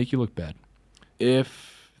make you look bad.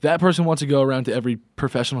 If that person wants to go around to every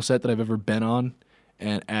professional set that I've ever been on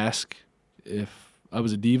and ask if I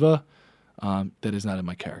was a diva, that is not in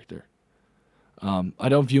my character. I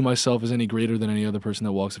don't view myself as any greater than any other person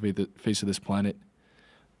that walks the face of this planet.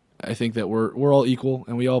 I think that we're all equal,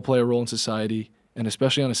 and we all play a role in society, and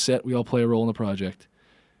especially on a set, we all play a role in the project,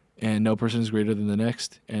 and no person is greater than the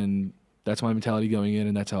next, and that's my mentality going in,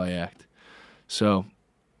 and that's how I act. So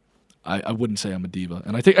I wouldn't say I'm a diva,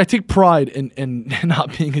 and I take pride in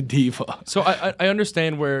not being a diva. So I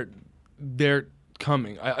understand where they're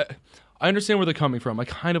coming. I understand where they're coming from. I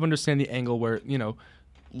kind of understand the angle where,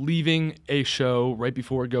 leaving a show right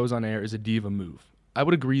before it goes on air is a diva move. I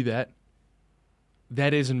would agree that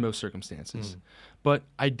is in most circumstances. But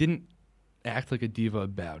I didn't act like a diva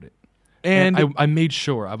about it. And I made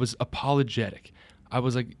sure. I was apologetic. I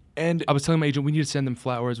was like, and I was telling my agent, we need to send them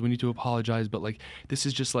flowers. We need to apologize. But like, this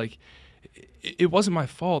is just like, it wasn't my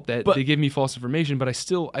fault that they gave me false information, but I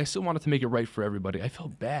still wanted to make it right for everybody. I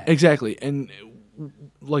felt bad. Exactly. And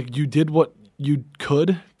like, you did what you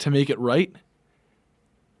could to make it right,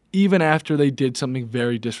 even after they did something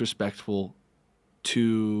very disrespectful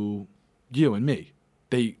to you and me.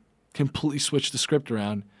 They completely switched the script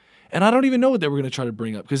around. And I don't even know what they were going to try to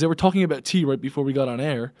bring up, because they were talking about T right before we got on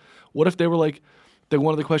air. What if they were like,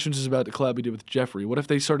 one of the questions is about the collab we did with Jeffrey. What if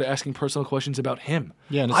they started asking personal questions about him?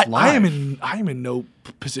 Yeah, and it's live. I am in no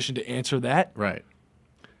position to answer that. Right.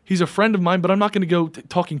 He's a friend of mine, but I'm not going to go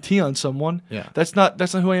talking tea on someone. Yeah. That's not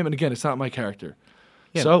who I am. And again, it's not my character.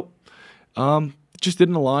 Yeah. So, just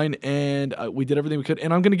didn't align, and we did everything we could.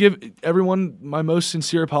 And I'm going to give everyone my most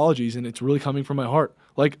sincere apologies, and it's really coming from my heart.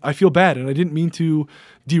 Like, I feel bad, and I didn't mean to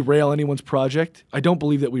derail anyone's project. I don't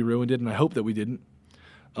believe that we ruined it, and I hope that we didn't.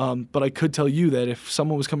 But I could tell you that if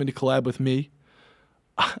someone was coming to collab with me,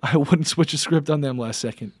 I wouldn't switch a script on them last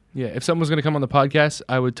second. Yeah, if someone was going to come on the podcast,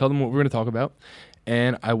 I would tell them what we're going to talk about,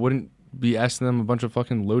 and I wouldn't be asking them a bunch of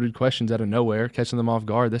fucking loaded questions out of nowhere, catching them off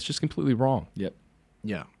guard. That's just completely wrong. Yep.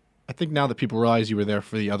 Yeah. I think now that people realize you were there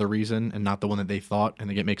for the other reason and not the one that they thought, and I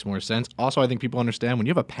think it makes more sense. Also, I think people understand when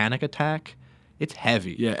you have a panic attack, it's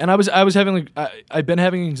heavy. Yeah, and I was having I've been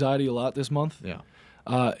having anxiety a lot this month. Yeah.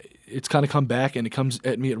 It's kind of come back, and it comes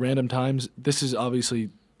at me at random times. This is obviously,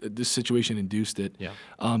 this situation induced it. Yeah.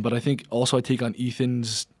 But I think also I take on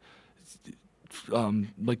Ethan's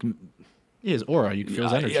His aura, you can feel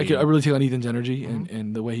his energy. I really take on Ethan's energy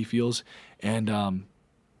and the way he feels, and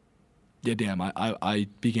yeah, damn, I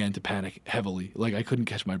began to panic heavily. Like, I couldn't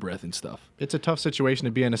catch my breath and stuff. It's a tough situation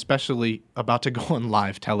to be in, especially about to go on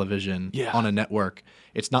live television on a network.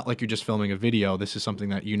 It's not like you're just filming a video. This is something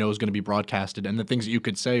that you know is going to be broadcasted, and the things that you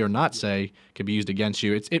could say or not say could be used against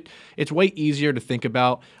you. It's way easier to think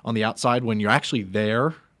about on the outside when you're actually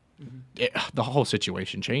there. The whole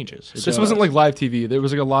situation changes. This wasn't like live TV. There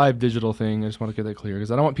was like a live digital thing. I just want to get that clear,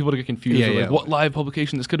 because I don't want people to get confused with what live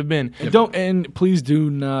publication this could have been. And please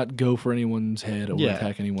do not go for anyone's head or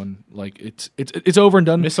attack anyone. Like, it's over and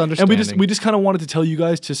done. Misunderstanding. And we just kind of wanted to tell you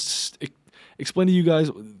guys, explain to you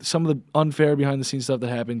guys some of the unfair behind the scenes stuff that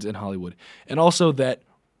happens in Hollywood, and also that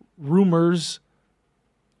rumors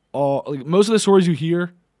are, like, most of the stories you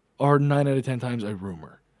hear are 9 out of 10 times a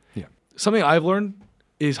rumor. Yeah. Something I've learned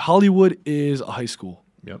is Hollywood is a high school.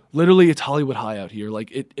 Yep. Literally, it's Hollywood High out here.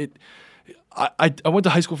 Like, I went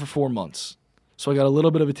to high school for 4 months, so I got a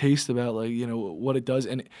little bit of a taste about, like, what it does.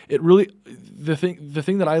 And it really, the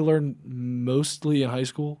thing that I learned mostly in high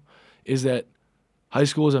school is that high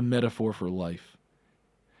school is a metaphor for life.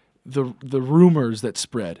 The rumors that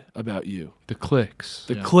spread about you, The clicks.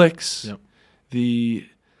 clicks, the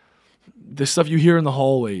stuff you hear in the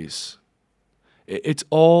hallways. It's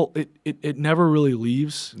all it never really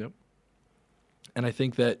leaves. Yep. And I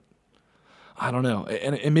think that, I don't know,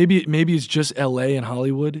 and maybe it's just LA and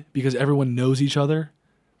Hollywood because everyone knows each other,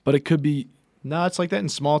 but it could be. No, it's like that in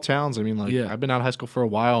small towns. I mean, like, I've been out of high school for a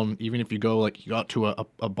while, and even if you go out to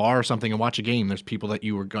a bar or something and watch a game, there's people that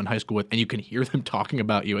you were in high school with, and you can hear them talking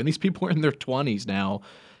about you. And these people are in their 20s now.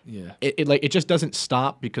 Yeah. It just doesn't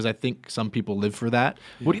stop, because I think some people live for that.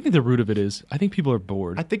 What do you think the root of it is? I think people are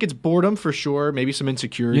bored. I think it's boredom for sure. Maybe some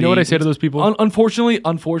insecurity. You know what I say to those people? Unfortunately,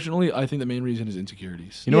 I think the main reason is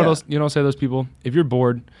insecurities. You know what else? You know what I say to those people? If you're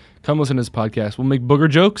bored, come listen to this podcast. We'll make booger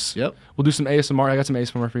jokes. Yep. We'll do some ASMR. I got some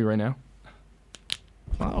ASMR for you right now.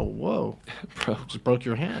 Oh, whoa. Bro. Just broke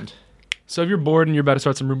your hand. So if you're bored and you're about to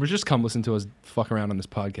start some rumors, just come listen to us fuck around on this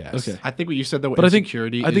podcast. Okay. I think what you said, though, But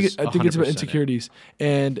insecurity I think is it's about 100% insecurities,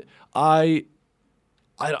 and I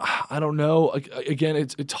don't know. Again,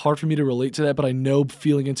 it's hard for me to relate to that, but I know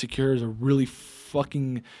feeling insecure is a really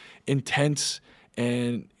fucking intense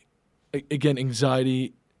and, again,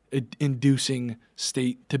 anxiety inducing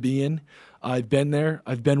state to be in. I've been there.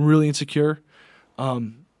 I've been really insecure.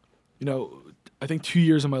 I think 2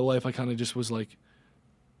 years of my life I kind of just was like,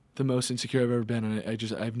 the most insecure I've ever been,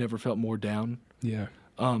 and I've never felt more down. Yeah.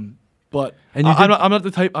 But And you I'm not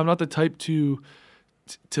the type. I'm not the type to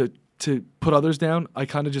put others down. I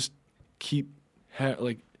kind of just keep I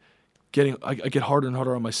get harder and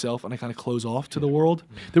harder on myself, and I kind of close off to the world.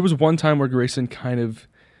 There was one time where Grayson kind of,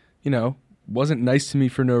 wasn't nice to me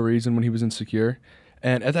for no reason when he was insecure.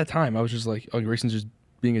 And at that time, I was just like, oh, Grayson's just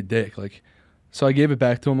being a dick. So I gave it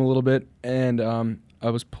back to him a little bit, and I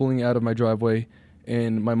was pulling out of my driveway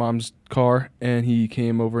in my mom's car, and he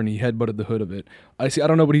came over and he headbutted the hood of it. I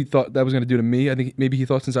don't know what he thought that was going to do to me. I think maybe he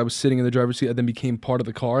thought since I was sitting in the driver's seat, I then became part of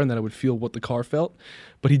the car, and then I would feel what the car felt.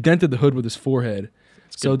 But he dented the hood with his forehead.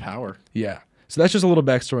 It's good power. Yeah. So that's just a little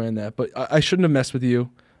backstory on that. But I shouldn't have messed with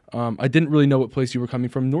you. I didn't really know what place you were coming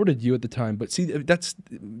from, nor did you at the time. But see, that's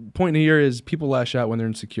point here is people lash out when they're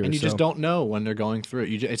insecure. And you just don't know when they're going through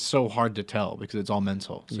it. It's so hard to tell because it's all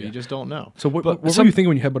mental. So you just don't know. So what were you thinking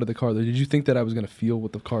when you headbutted the car, though? Did you think that I was going to feel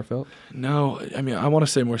what the car felt? No, I mean, I want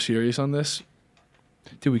to stay more serious on this.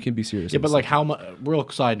 Dude, we can be serious. Yeah, but like how much? Real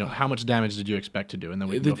side note: how much damage did you expect to do? And then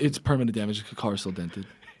it's permanent damage. The car is still dented.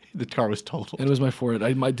 The car was totaled. And it was my forehead.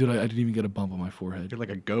 I didn't even get a bump on my forehead. You're like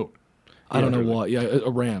a goat. I don't know what. Yeah, a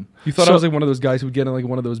ram. You thought I was like one of those guys who would get in like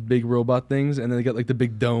one of those big robot things, and then they got like the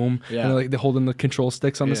big dome, and they're holding the control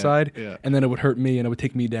sticks on the side, and then it would hurt me and it would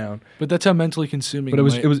take me down. But that's how mentally consuming. But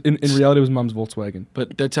it was in reality it was Mom's Volkswagen.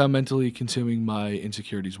 But that's how mentally consuming my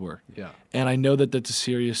insecurities were. Yeah. And I know that that's a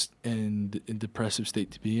serious and depressive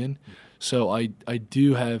state to be in. So I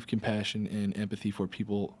do have compassion and empathy for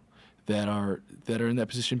people that are in that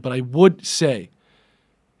position. But I would say,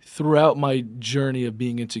 throughout my journey of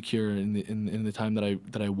being insecure in the time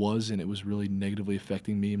that I was, and it was really negatively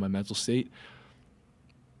affecting me and my mental state,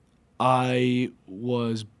 I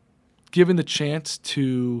was given the chance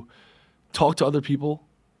to talk to other people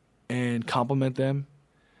and compliment them,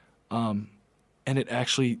 and it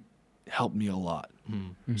actually helped me a lot.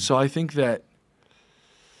 Mm-hmm. So I think that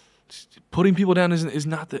putting people down is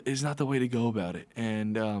not the way to go about it,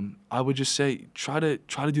 and I would just say try to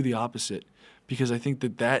do the opposite. Because I think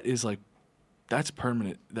that is that's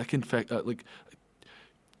permanent. That can affect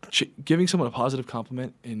giving someone a positive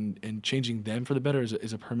compliment and changing them for the better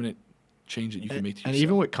is a permanent change that you can make to yourself. And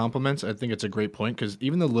even with compliments, I think it's a great point because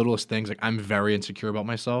even the littlest things, like I'm very insecure about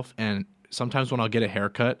myself, and sometimes when I'll get a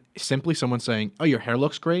haircut, simply someone saying, "Oh, your hair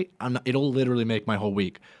looks great," it'll literally make my whole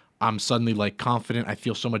week. I'm suddenly confident. I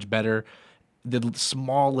feel so much better. The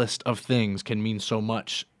smallest of things can mean so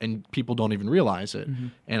much, and people don't even realize it. Mm-hmm.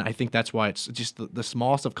 And I think that's why it's just the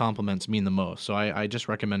smallest of compliments mean the most. So I just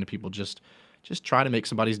recommend to people just try to make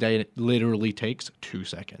somebody's day, and it literally takes 2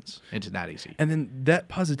 seconds. It's that easy. And then that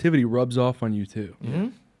positivity rubs off on you too. Mm-hmm.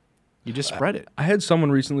 You just spread it. I had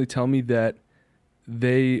someone recently tell me that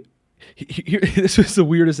this was the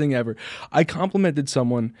weirdest thing ever. I complimented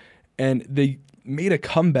someone, and they made a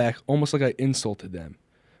comeback almost like I insulted them.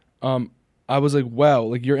 I was like, wow,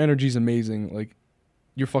 like your energy's amazing. Like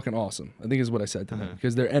you're fucking awesome, I think is what I said to them,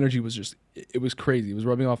 because their energy was just, it was crazy. It was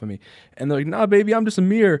rubbing off on me. And they're like, nah, baby, I'm just a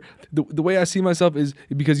mirror. The way I see myself is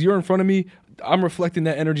because you're in front of me, I'm reflecting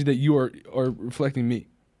that energy that you are reflecting me.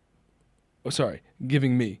 Oh, sorry,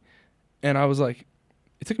 giving me. And I was like,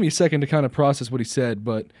 it took me a second to kind of process what he said,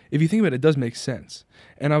 but if you think about it, it does make sense.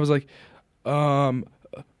 And I was like,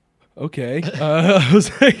 okay. I was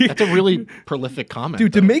like, that's a really prolific comment,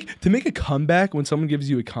 dude. To make a comeback when someone gives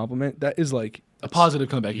you a compliment, that is like a positive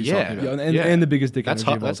comeback. And the biggest dick energy of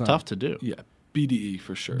all time. That's tough to do. Yeah, BDE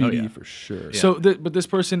for sure. BDE for sure. Yeah. So, but this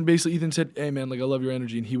person basically, Ethan said, "Hey man, like I love your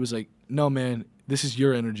energy," and he was like, "No man, this is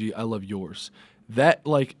your energy. I love yours."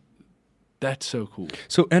 That's so cool.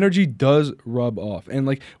 So energy does rub off, and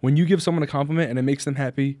like when you give someone a compliment and it makes them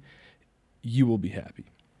happy, you will be happy.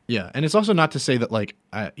 Yeah, and it's also not to say that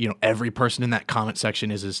every person in that comment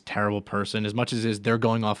section is this terrible person, as much as they're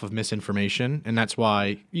going off of misinformation, and that's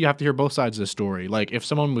why you have to hear both sides of the story. Like if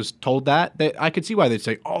someone was told that, I could see why they'd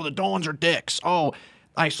say, "Oh, the Dolans are dicks. Oh,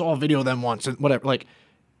 I saw a video of them once," and whatever. Like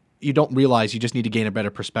you don't realize you just need to gain a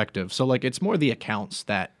better perspective. So like it's more the accounts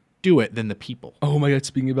that do it than the people. Oh my God!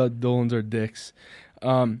 Speaking about Dolans are dicks,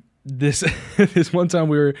 this one time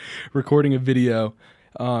we were recording a video.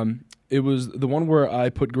 It was the one where I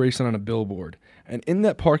put Grayson on a billboard. And in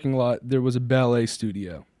that parking lot, there was a ballet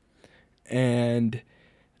studio. And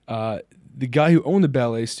the guy who owned the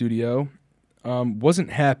ballet studio wasn't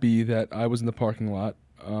happy that I was in the parking lot.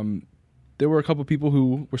 There were a couple people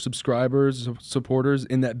who were subscribers, supporters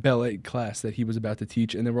in that ballet class that he was about to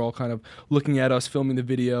teach. And they were all kind of looking at us filming the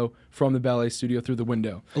video from the ballet studio through the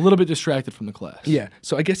window. A little bit distracted from the class. Yeah.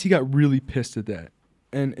 So I guess he got really pissed at that.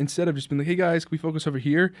 And instead of just being like, "Hey guys, can we focus over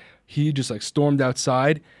here?" He just stormed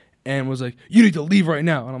outside and was like, "You need to leave right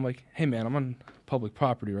now." And I'm like, "Hey man, I'm on public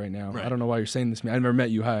property right now. Right. I don't know why you're saying this to me. I never met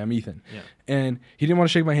you. Hi, I'm Ethan." Yeah. And he didn't want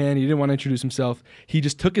to shake my hand. He didn't want to introduce himself. He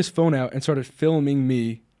just took his phone out and started filming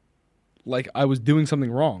me like I was doing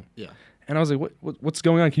something wrong. Yeah. And I was like, what's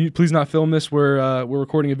going on? Can you please not film this? We're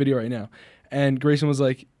recording a video right now. And Grayson was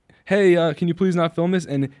like, "Hey, can you please not film this?"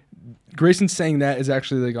 And Grayson saying that is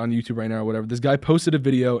actually like on YouTube right now or whatever. This guy posted a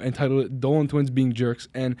video entitled it Dolan Twins Being Jerks.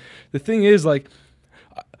 And the thing is, like,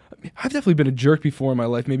 I've definitely been a jerk before in my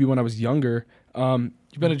life, maybe when I was younger.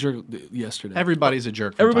 You've been a jerk yesterday. Everybody's a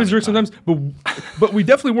jerk. From Everybody's a time jerk to time. sometimes, but we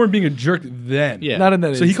definitely weren't being a jerk then. Yeah. Not in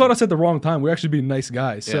that. So he instant. caught us at the wrong time. We're actually being nice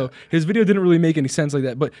guys. Yeah. So his video didn't really make any sense like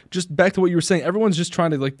that. But just back to what you were saying, everyone's just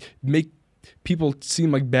trying to like make people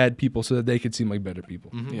seem like bad people so that they could seem like better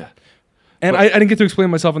people. Mm-hmm. Yeah. And I didn't get to explain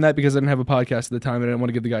myself on that because I didn't have a podcast at the time and I didn't want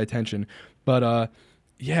to give the guy attention. But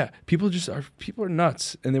yeah, people are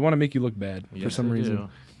nuts and they want to make you look bad for Yes, some they reason. do.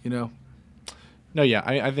 You know. No, yeah,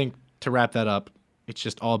 I think to wrap that up, it's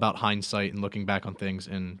just all about hindsight and looking back on things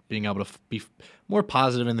and being able to be more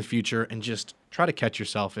positive in the future and just try to catch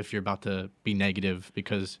yourself if you're about to be negative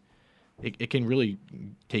because it can really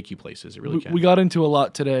take you places. It really can. We got into a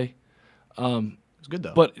lot today. It's good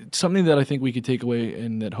though. But something that I think we could take away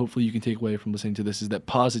and that hopefully you can take away from listening to this is that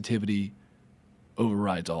positivity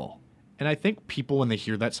overrides all. and I think people when they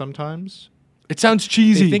hear that sometimes It sounds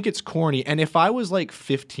cheesy. they think it's corny. And if I was like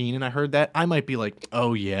 15 and I heard that, I might be like,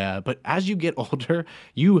 "Oh yeah." But as you get older,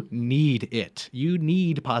 you need it. You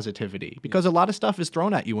need positivity because a lot of stuff is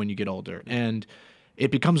thrown at you when you get older, and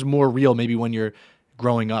it becomes more real maybe when you're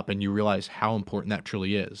growing up and you realize how important that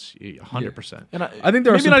truly is. 100%. and I think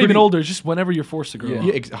there are maybe some not even pretty- older, it's just whenever you're forced to grow Yeah. up.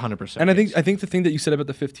 Yeah, 100%. And I yes. think the thing that you said about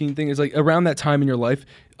the 15 thing is like around that time in your life,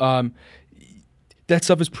 that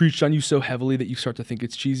stuff is preached on you so heavily that you start to think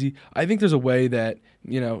it's cheesy. I think there's a way that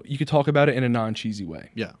you could talk about it in a non-cheesy way.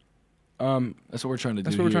 Yeah. That's what we're trying to do.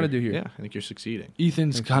 That's what we're trying to do here. Yeah, I think you're succeeding.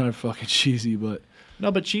 Ethan's kind of fucking cheesy, but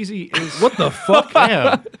No, but cheesy is What the fuck?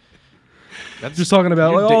 yeah. That's Just talking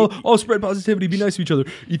about You're like, da- oh, spread positivity, be nice to each other.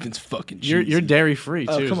 Ethan's fucking cheesy. you're dairy free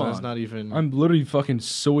too. Oh, come so it's on. not even. I'm literally fucking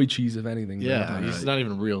soy cheese, if anything. yeah, man. he's not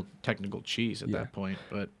even real technical cheese at Yeah. that point.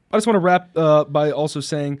 But I just want to wrap by also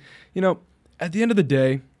saying, at the end of the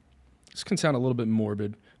day, this can sound a little bit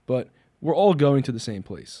morbid, but we're all going to the same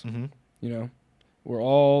place. Mhm. We're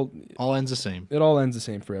all. all ends the same. It all ends the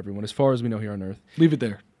same for everyone, as far as we know here on Earth. leave it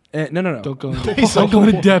there. No. Don't go He's don't go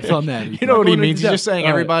into depth on that. You know what he going into means? He's depth. just saying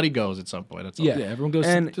All right. everybody goes at some point. That's all. Yeah. Yeah, everyone goes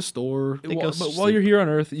And- to the store. They Well, go but while sleep. you're here on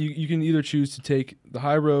Earth, you can either choose to take the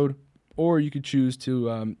high road, or you could choose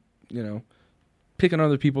to, pick on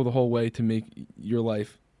other people the whole way to make your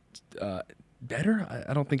life better.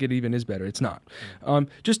 I don't think it even is better. It's not.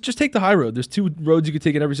 Just take the high road. There's two roads you could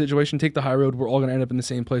take in every situation. Take the high road. We're all going to end up in the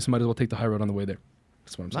same place. Might as well take the high road on the way there.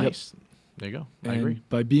 That's what I'm saying. Nice. There you go. I And agree.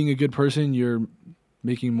 by being a good person, you're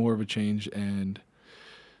making more of a change, and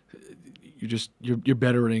you're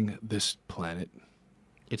bettering this planet.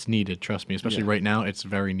 It's needed. Trust me. Especially Yeah. right now, it's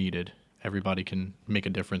very needed. Everybody can make a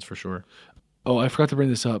difference for sure. Oh, I forgot to bring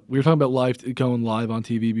this up. We were talking about going live on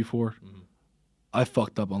TV before. I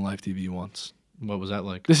fucked up on live TV once. What was that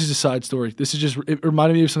like? This is a side story. This is just it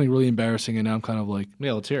reminded me of something really embarrassing, and now I'm kind of like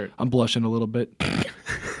Yeah, let's hear it. I'm blushing a little bit.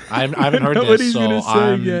 I haven't heard know what this, he's so gonna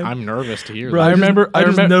say again. I'm nervous to hear Bro, this. I remember- I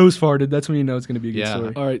just remem- nose farted. That's when you know it's going to be a good Yeah.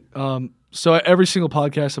 story. All right. So every single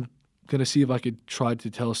podcast, I'm gonna see if I could try to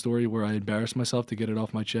tell a story where I embarrass myself to get it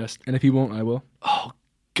off my chest. And if he won't, I will. Oh,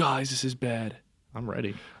 guys, this is bad. I'm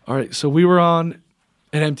ready. All right. So we were on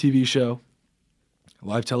an MTV show,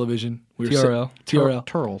 live television. We were TRL. TRL.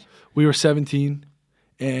 Turl. We were 17,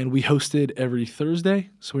 and we hosted every Thursday.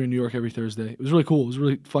 So we were in New York every Thursday. It was really cool. It was a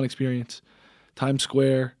really fun experience. Times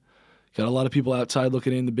Square. Got a lot of people outside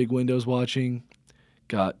looking in the big windows watching.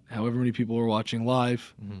 Got however many people were watching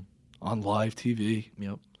live on live TV.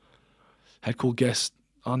 Yep. Had cool guests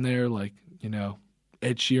on there like,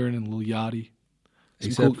 Ed Sheeran and Lil Yachty.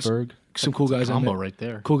 ASAP cool, Ferg. some cool guys I Combo met. right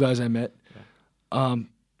there. Cool guys I met.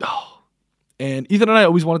 And Ethan and I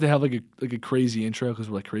always wanted to have like a crazy intro because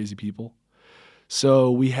we're like crazy people.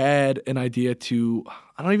 So we had an idea to,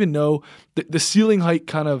 I don't even know, the ceiling height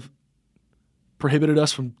kind of prohibited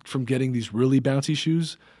us from getting these really bouncy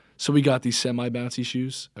shoes. So we got these semi-bouncy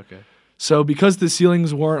shoes. Okay. So because the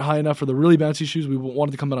ceilings weren't high enough for the really bouncy shoes, we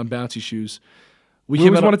wanted to come out on bouncy shoes. We came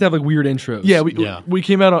always out wanted to have like weird intros. Yeah, Yeah. we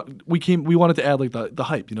came out on, we wanted to add like the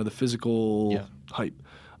hype, the physical Yeah. hype.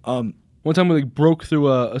 One time we like broke through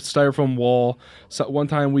a styrofoam wall. So one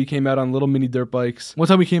time we came out on little mini dirt bikes. One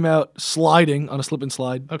time we came out sliding on a slip and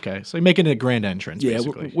slide. Okay. So you're making a grand entrance, Yeah,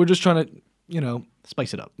 basically. we're just trying to,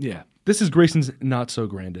 Spice it up. yeah. This is Grayson's not so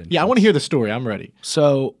grand. Yeah, I want to hear the story. I'm ready.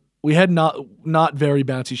 So we had not very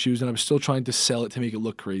bouncy shoes, and I was still trying to sell it to make it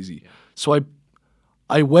look crazy. So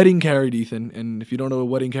I wedding carried Ethan, and if you don't know what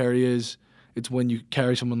wedding carry is, it's when you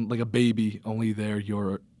carry someone like a baby, only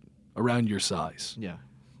you're around your size. Yeah.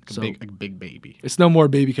 So- A big baby. It's no more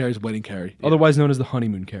baby carry, it's wedding carry. Otherwise known as the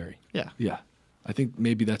honeymoon carry. Yeah. Yeah. I think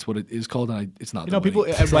maybe that's what it is called, and it's not. You the know, people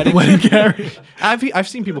wedding. at weddings. wedding carry. I've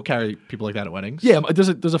seen people carry people like that at weddings. Yeah, there's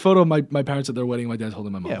a photo of my parents at their wedding. My dad's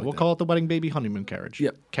holding my mom. Yeah, like we'll that. call it the wedding baby honeymoon carriage.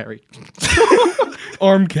 Yep. Carry.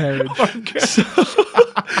 Arm carriage.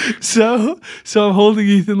 So I'm holding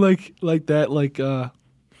Ethan like that,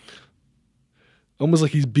 almost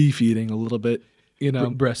like he's beef eating a little bit, you know.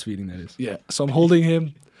 Breastfeeding, that is. Yeah. So I'm holding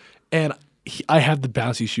him, and I have the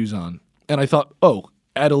bouncy shoes on, and I thought, oh,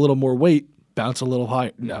 add a little more weight, bounce a little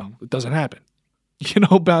higher. No, it doesn't happen. You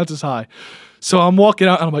know, bounce is high. So I'm walking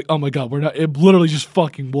out, and I'm like, oh my god, I'm literally just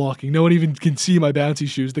fucking walking. No one even can see my bouncy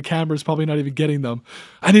shoes. The camera's probably not even getting them.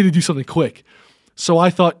 I need to do something quick. So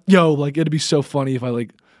I thought, it'd be so funny if I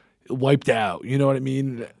wiped out. You know what I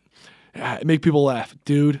mean? Make people laugh,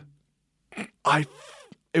 dude.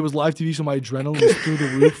 It was live TV, so my adrenaline was through the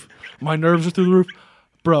roof. My nerves were through the roof,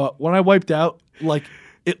 bro. When I wiped out,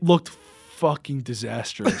 it looked fucking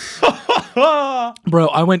disastrous, bro.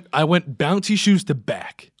 I went bouncy shoes to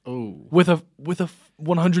back. Oh. With a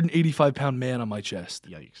 185-pound man on my chest,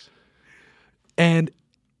 Yikes. and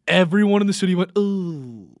everyone in the studio went,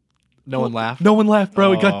 ooh. No one laughed? No one laughed,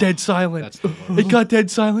 bro. It Oh, got dead silent. that's the worst. It got dead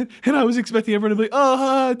silent, and I was expecting everyone to be like,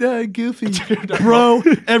 "Oh, goofy, bro."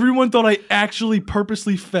 Everyone thought I actually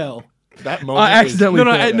purposely fell. That moment. I accidentally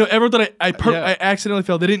No, fell. no, everyone thought I Yeah. accidentally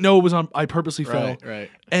fell. They didn't know it was on. I purposely fell. Right.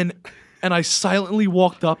 And I silently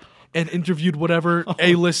walked up and interviewed whatever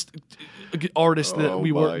A-list artist that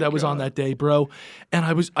Oh that was on God. that day, bro. And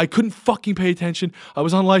I couldn't fucking pay attention. I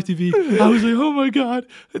was on live TV. I was like, oh my god,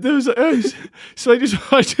 so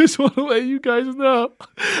I just want to let you guys know.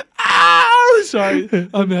 Ow! Sorry,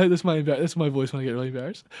 that's my voice when I get really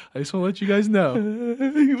embarrassed. I just want to let you guys know.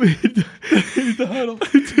 The huddle.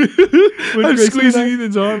 I'm Grayson squeezing and I-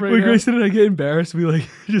 Ethan's arm right When now. Grayson and I get embarrassed, we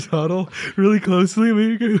just huddle really closely.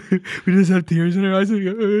 We just have tears in our eyes. And we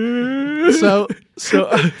go, So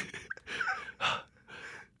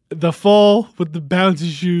the fall with the bouncy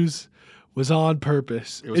shoes was on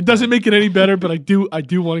purpose. was It doesn't bad. make it any better, but I do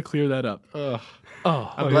want to clear that up. Ugh.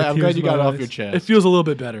 Oh, I'm got glad tears you in got it my off eyes. your chest. it feels a little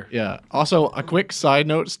bit better. Yeah. Also, a quick side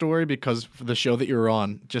note story because for the show that you were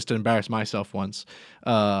on, just to embarrass myself once,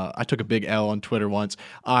 I took a big L on Twitter once.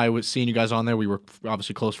 I was seeing you guys on there. We were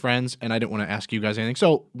obviously close friends, and I didn't want to ask you guys anything.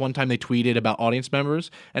 So one time they tweeted about audience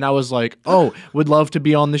members, and I was like, "Oh, would love to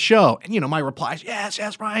be on the show." And my replies, "Yes,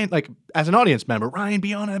 Ryan." Like as an audience member, Ryan,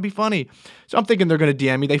 be on it. That'd be funny. So I'm thinking they're going to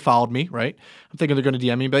DM me. They followed me, right? I'm thinking they're going to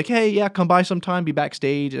DM me and be like, "Hey, yeah, come by sometime. Be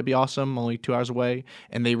backstage. It'd be awesome. Only 2 hours away."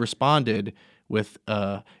 And they responded with,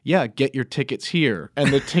 yeah, get your tickets here,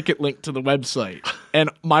 and the ticket link to the website. And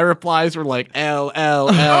my replies were like, L.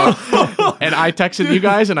 And I texted you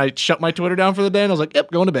guys, and I shut my Twitter down for the day, and I was like,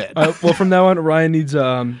 yep, going to bed. well, from now on, Ryan needs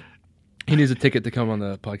he needs a ticket to come on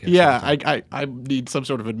the podcast. Yeah, I need some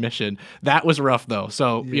sort of admission. That was rough, though.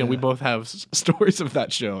 So, we Yeah. both have stories of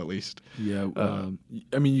that show, at least. Yeah.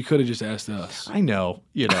 I mean, you could have just asked us. I know,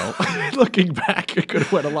 looking back, it could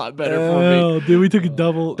have went a lot better for me. Oh, dude, we took a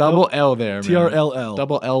double L there, man. TRLL.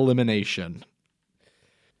 Double L elimination.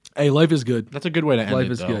 Hey, life is good. That's a good way to end Life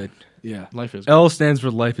it, is though. good. Yeah. Life is good. L stands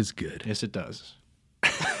for life is good. Yes, it does.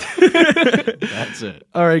 That's it.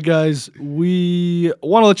 All right, guys. We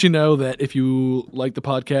want to let you know that if you like the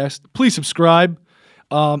podcast, please subscribe.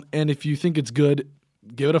 And if you think it's good,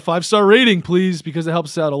 give it a 5-star rating, please, because it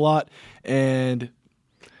helps us out a lot. And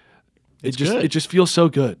It's good. it just feels so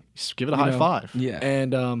good. Just give it a high five. Yeah.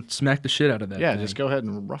 And Smack the shit out of that. Yeah, thing. just go ahead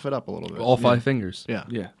and rough it up a little bit. all 5 fingers. Yeah.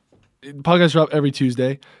 yeah, podcasts drop every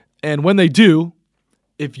Tuesday. And when they do,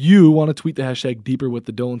 if you want to tweet the hashtag Deeper with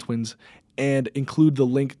the Dolan Twins and include the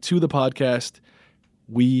link to the podcast,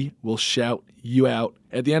 we will shout you out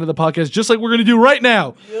at the end of the podcast, just like we're going to do right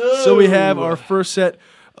now. So we have our first set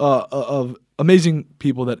of amazing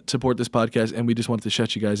people that support this podcast, and we just wanted to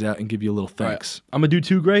shout you guys out and give you a little All right. thanks. I'm going to do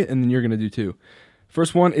 2 great, and then you're going to do 2.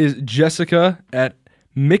 First one is Jessica at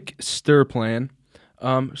Mick Stirplan.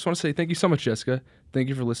 Just want to say thank you so much, Jessica. Thank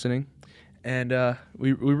you for listening. And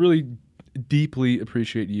we really deeply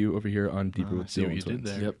appreciate you over here on Deeper with see what Dolan you did Twins.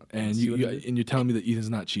 there. Yep. And See what I did? you're telling me that Ethan's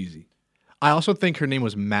not cheesy. I also think her name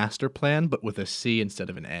was Master Plan, but with a C instead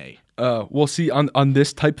of an A. We'll see on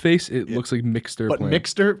this typeface, it looks like Mick Stirplan. But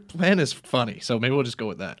Mixter Plan is funny, so maybe we'll just go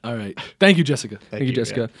with that. All right. Thank you, Jessica. Thank you,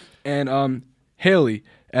 Jessica. And Haley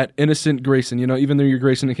at Innocent Grayson. Even though your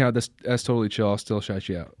Grayson account, that's totally chill. I'll still shout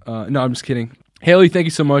you out. No, I'm just kidding. Haley, thank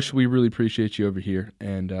you so much. We really appreciate you over here,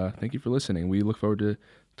 and thank you for listening. We look forward to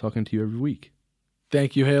talking to you every week.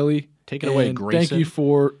 Thank you, Haley. Take it away, And Grayson. thank you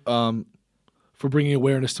for bringing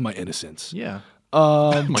awareness to my innocence. Yeah.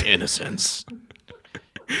 Um, My innocence.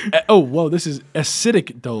 oh, whoa! This is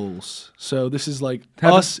acidic doles. So this is like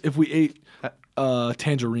Have us if we ate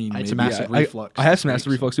tangerine. I had maybe. some acid I reflux. have this some week.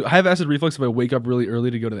 acid reflux too. I have acid reflux if I wake up really early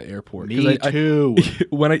to go to the airport. 'Cause Me I- too.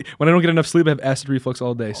 when I don't get enough sleep, I have acid reflux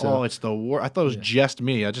all day. So Oh, it's the worst. I thought it was just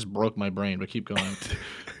me. I just broke my brain, but keep going.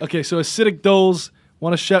 Okay, so acidic doles,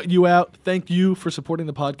 want to shout you out. Thank you for supporting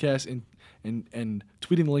the podcast and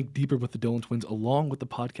tweeting the link deeper with the Dolan twins along with the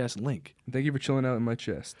podcast link. thank you for chilling out in my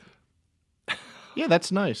chest. Yeah,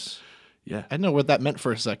 that's nice. Yeah, I didn't know what that meant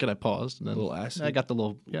for a second. I paused. And then A little acid? I got the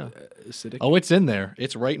little, yeah. acidic. Oh, it's in there.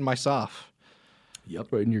 It's right in my soft. Yep.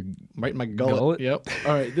 Right in your Right in my gullet. Gullet? Yep.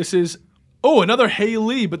 All right, this is another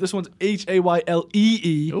Haley, but this one's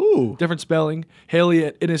Haylee. Ooh. Different spelling. Haley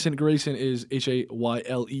at Innocent Grayson is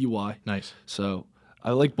Hayley. Nice. So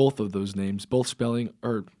I like both of those names. Both spelling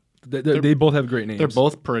are they both have great names. They're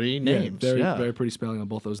both pretty names. very Yeah. very pretty spelling on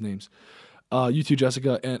both those names. You too,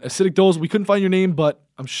 Jessica, and Acidic Doles. We couldn't find your name, but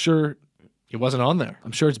I'm sure It wasn't on there.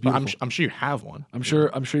 it's But beautiful. I'm sure you have one. I'm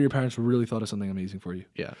sure your parents really thought of something amazing for you.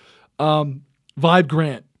 Yeah. Vibe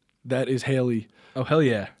Grant. That is Haley. Oh hell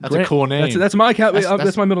yeah! That's Grant- a cool name. That's my account. That's-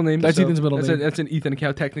 That's my middle name. that's Ethan's middle name. That's an Ethan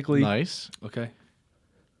account technically. nice. Okay.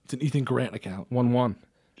 It's an Ethan Grant account. 1-1.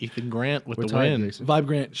 Ethan Grant with We're the tied, win. Grayson. Vibe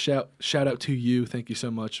Grant, shout out to you. Thank you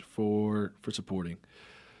so much for supporting.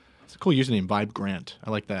 It's a cool username, Vibe Grant. I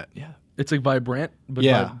like that. Yeah. It's like Vibrant, but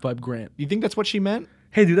Yeah. Vibe Grant. You think that's what she meant?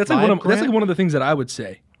 Hey, dude, that's like Vibe Grant? one of the things that I would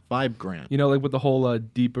say. Vibe Grant. You know, like with the whole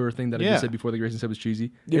deeper thing that I Yeah. just said before. The Grayson said was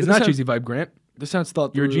cheesy. Yeah, It's but not this cheesy. Vibe Grant. This sounds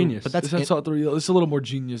thought You're a through. genius. But that's This sounds it- thought through. It's a little more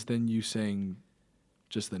genius than you saying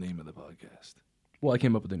just the name of the podcast. Well, I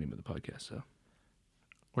came up with the name of the podcast, so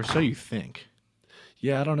Or so you think.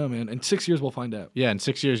 Yeah, I don't know, man. In 6 years, we'll find out. Yeah, in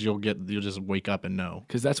 6 years you'll just wake up and know.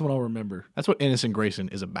 Because that's when I'll remember. That's what Innocent Grayson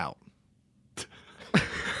is about.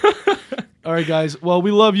 All right, guys. Well, we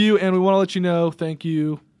love you, and we want to let you know thank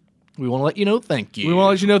you. We want to let you know thank you. We want to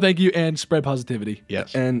let you know thank you and spread positivity.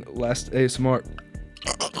 Yes. and last ASMR.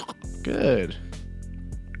 Good.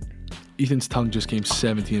 Ethan's tongue just came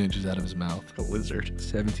 17 inches out of his mouth. A lizard.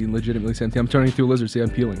 17, legitimately 17. I'm turning into a lizard. See, I'm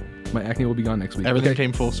peeling. My acne will be gone next week. Everything Okay.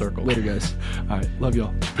 came full circle. Later, guys. All right. Love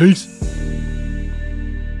y'all. Peace.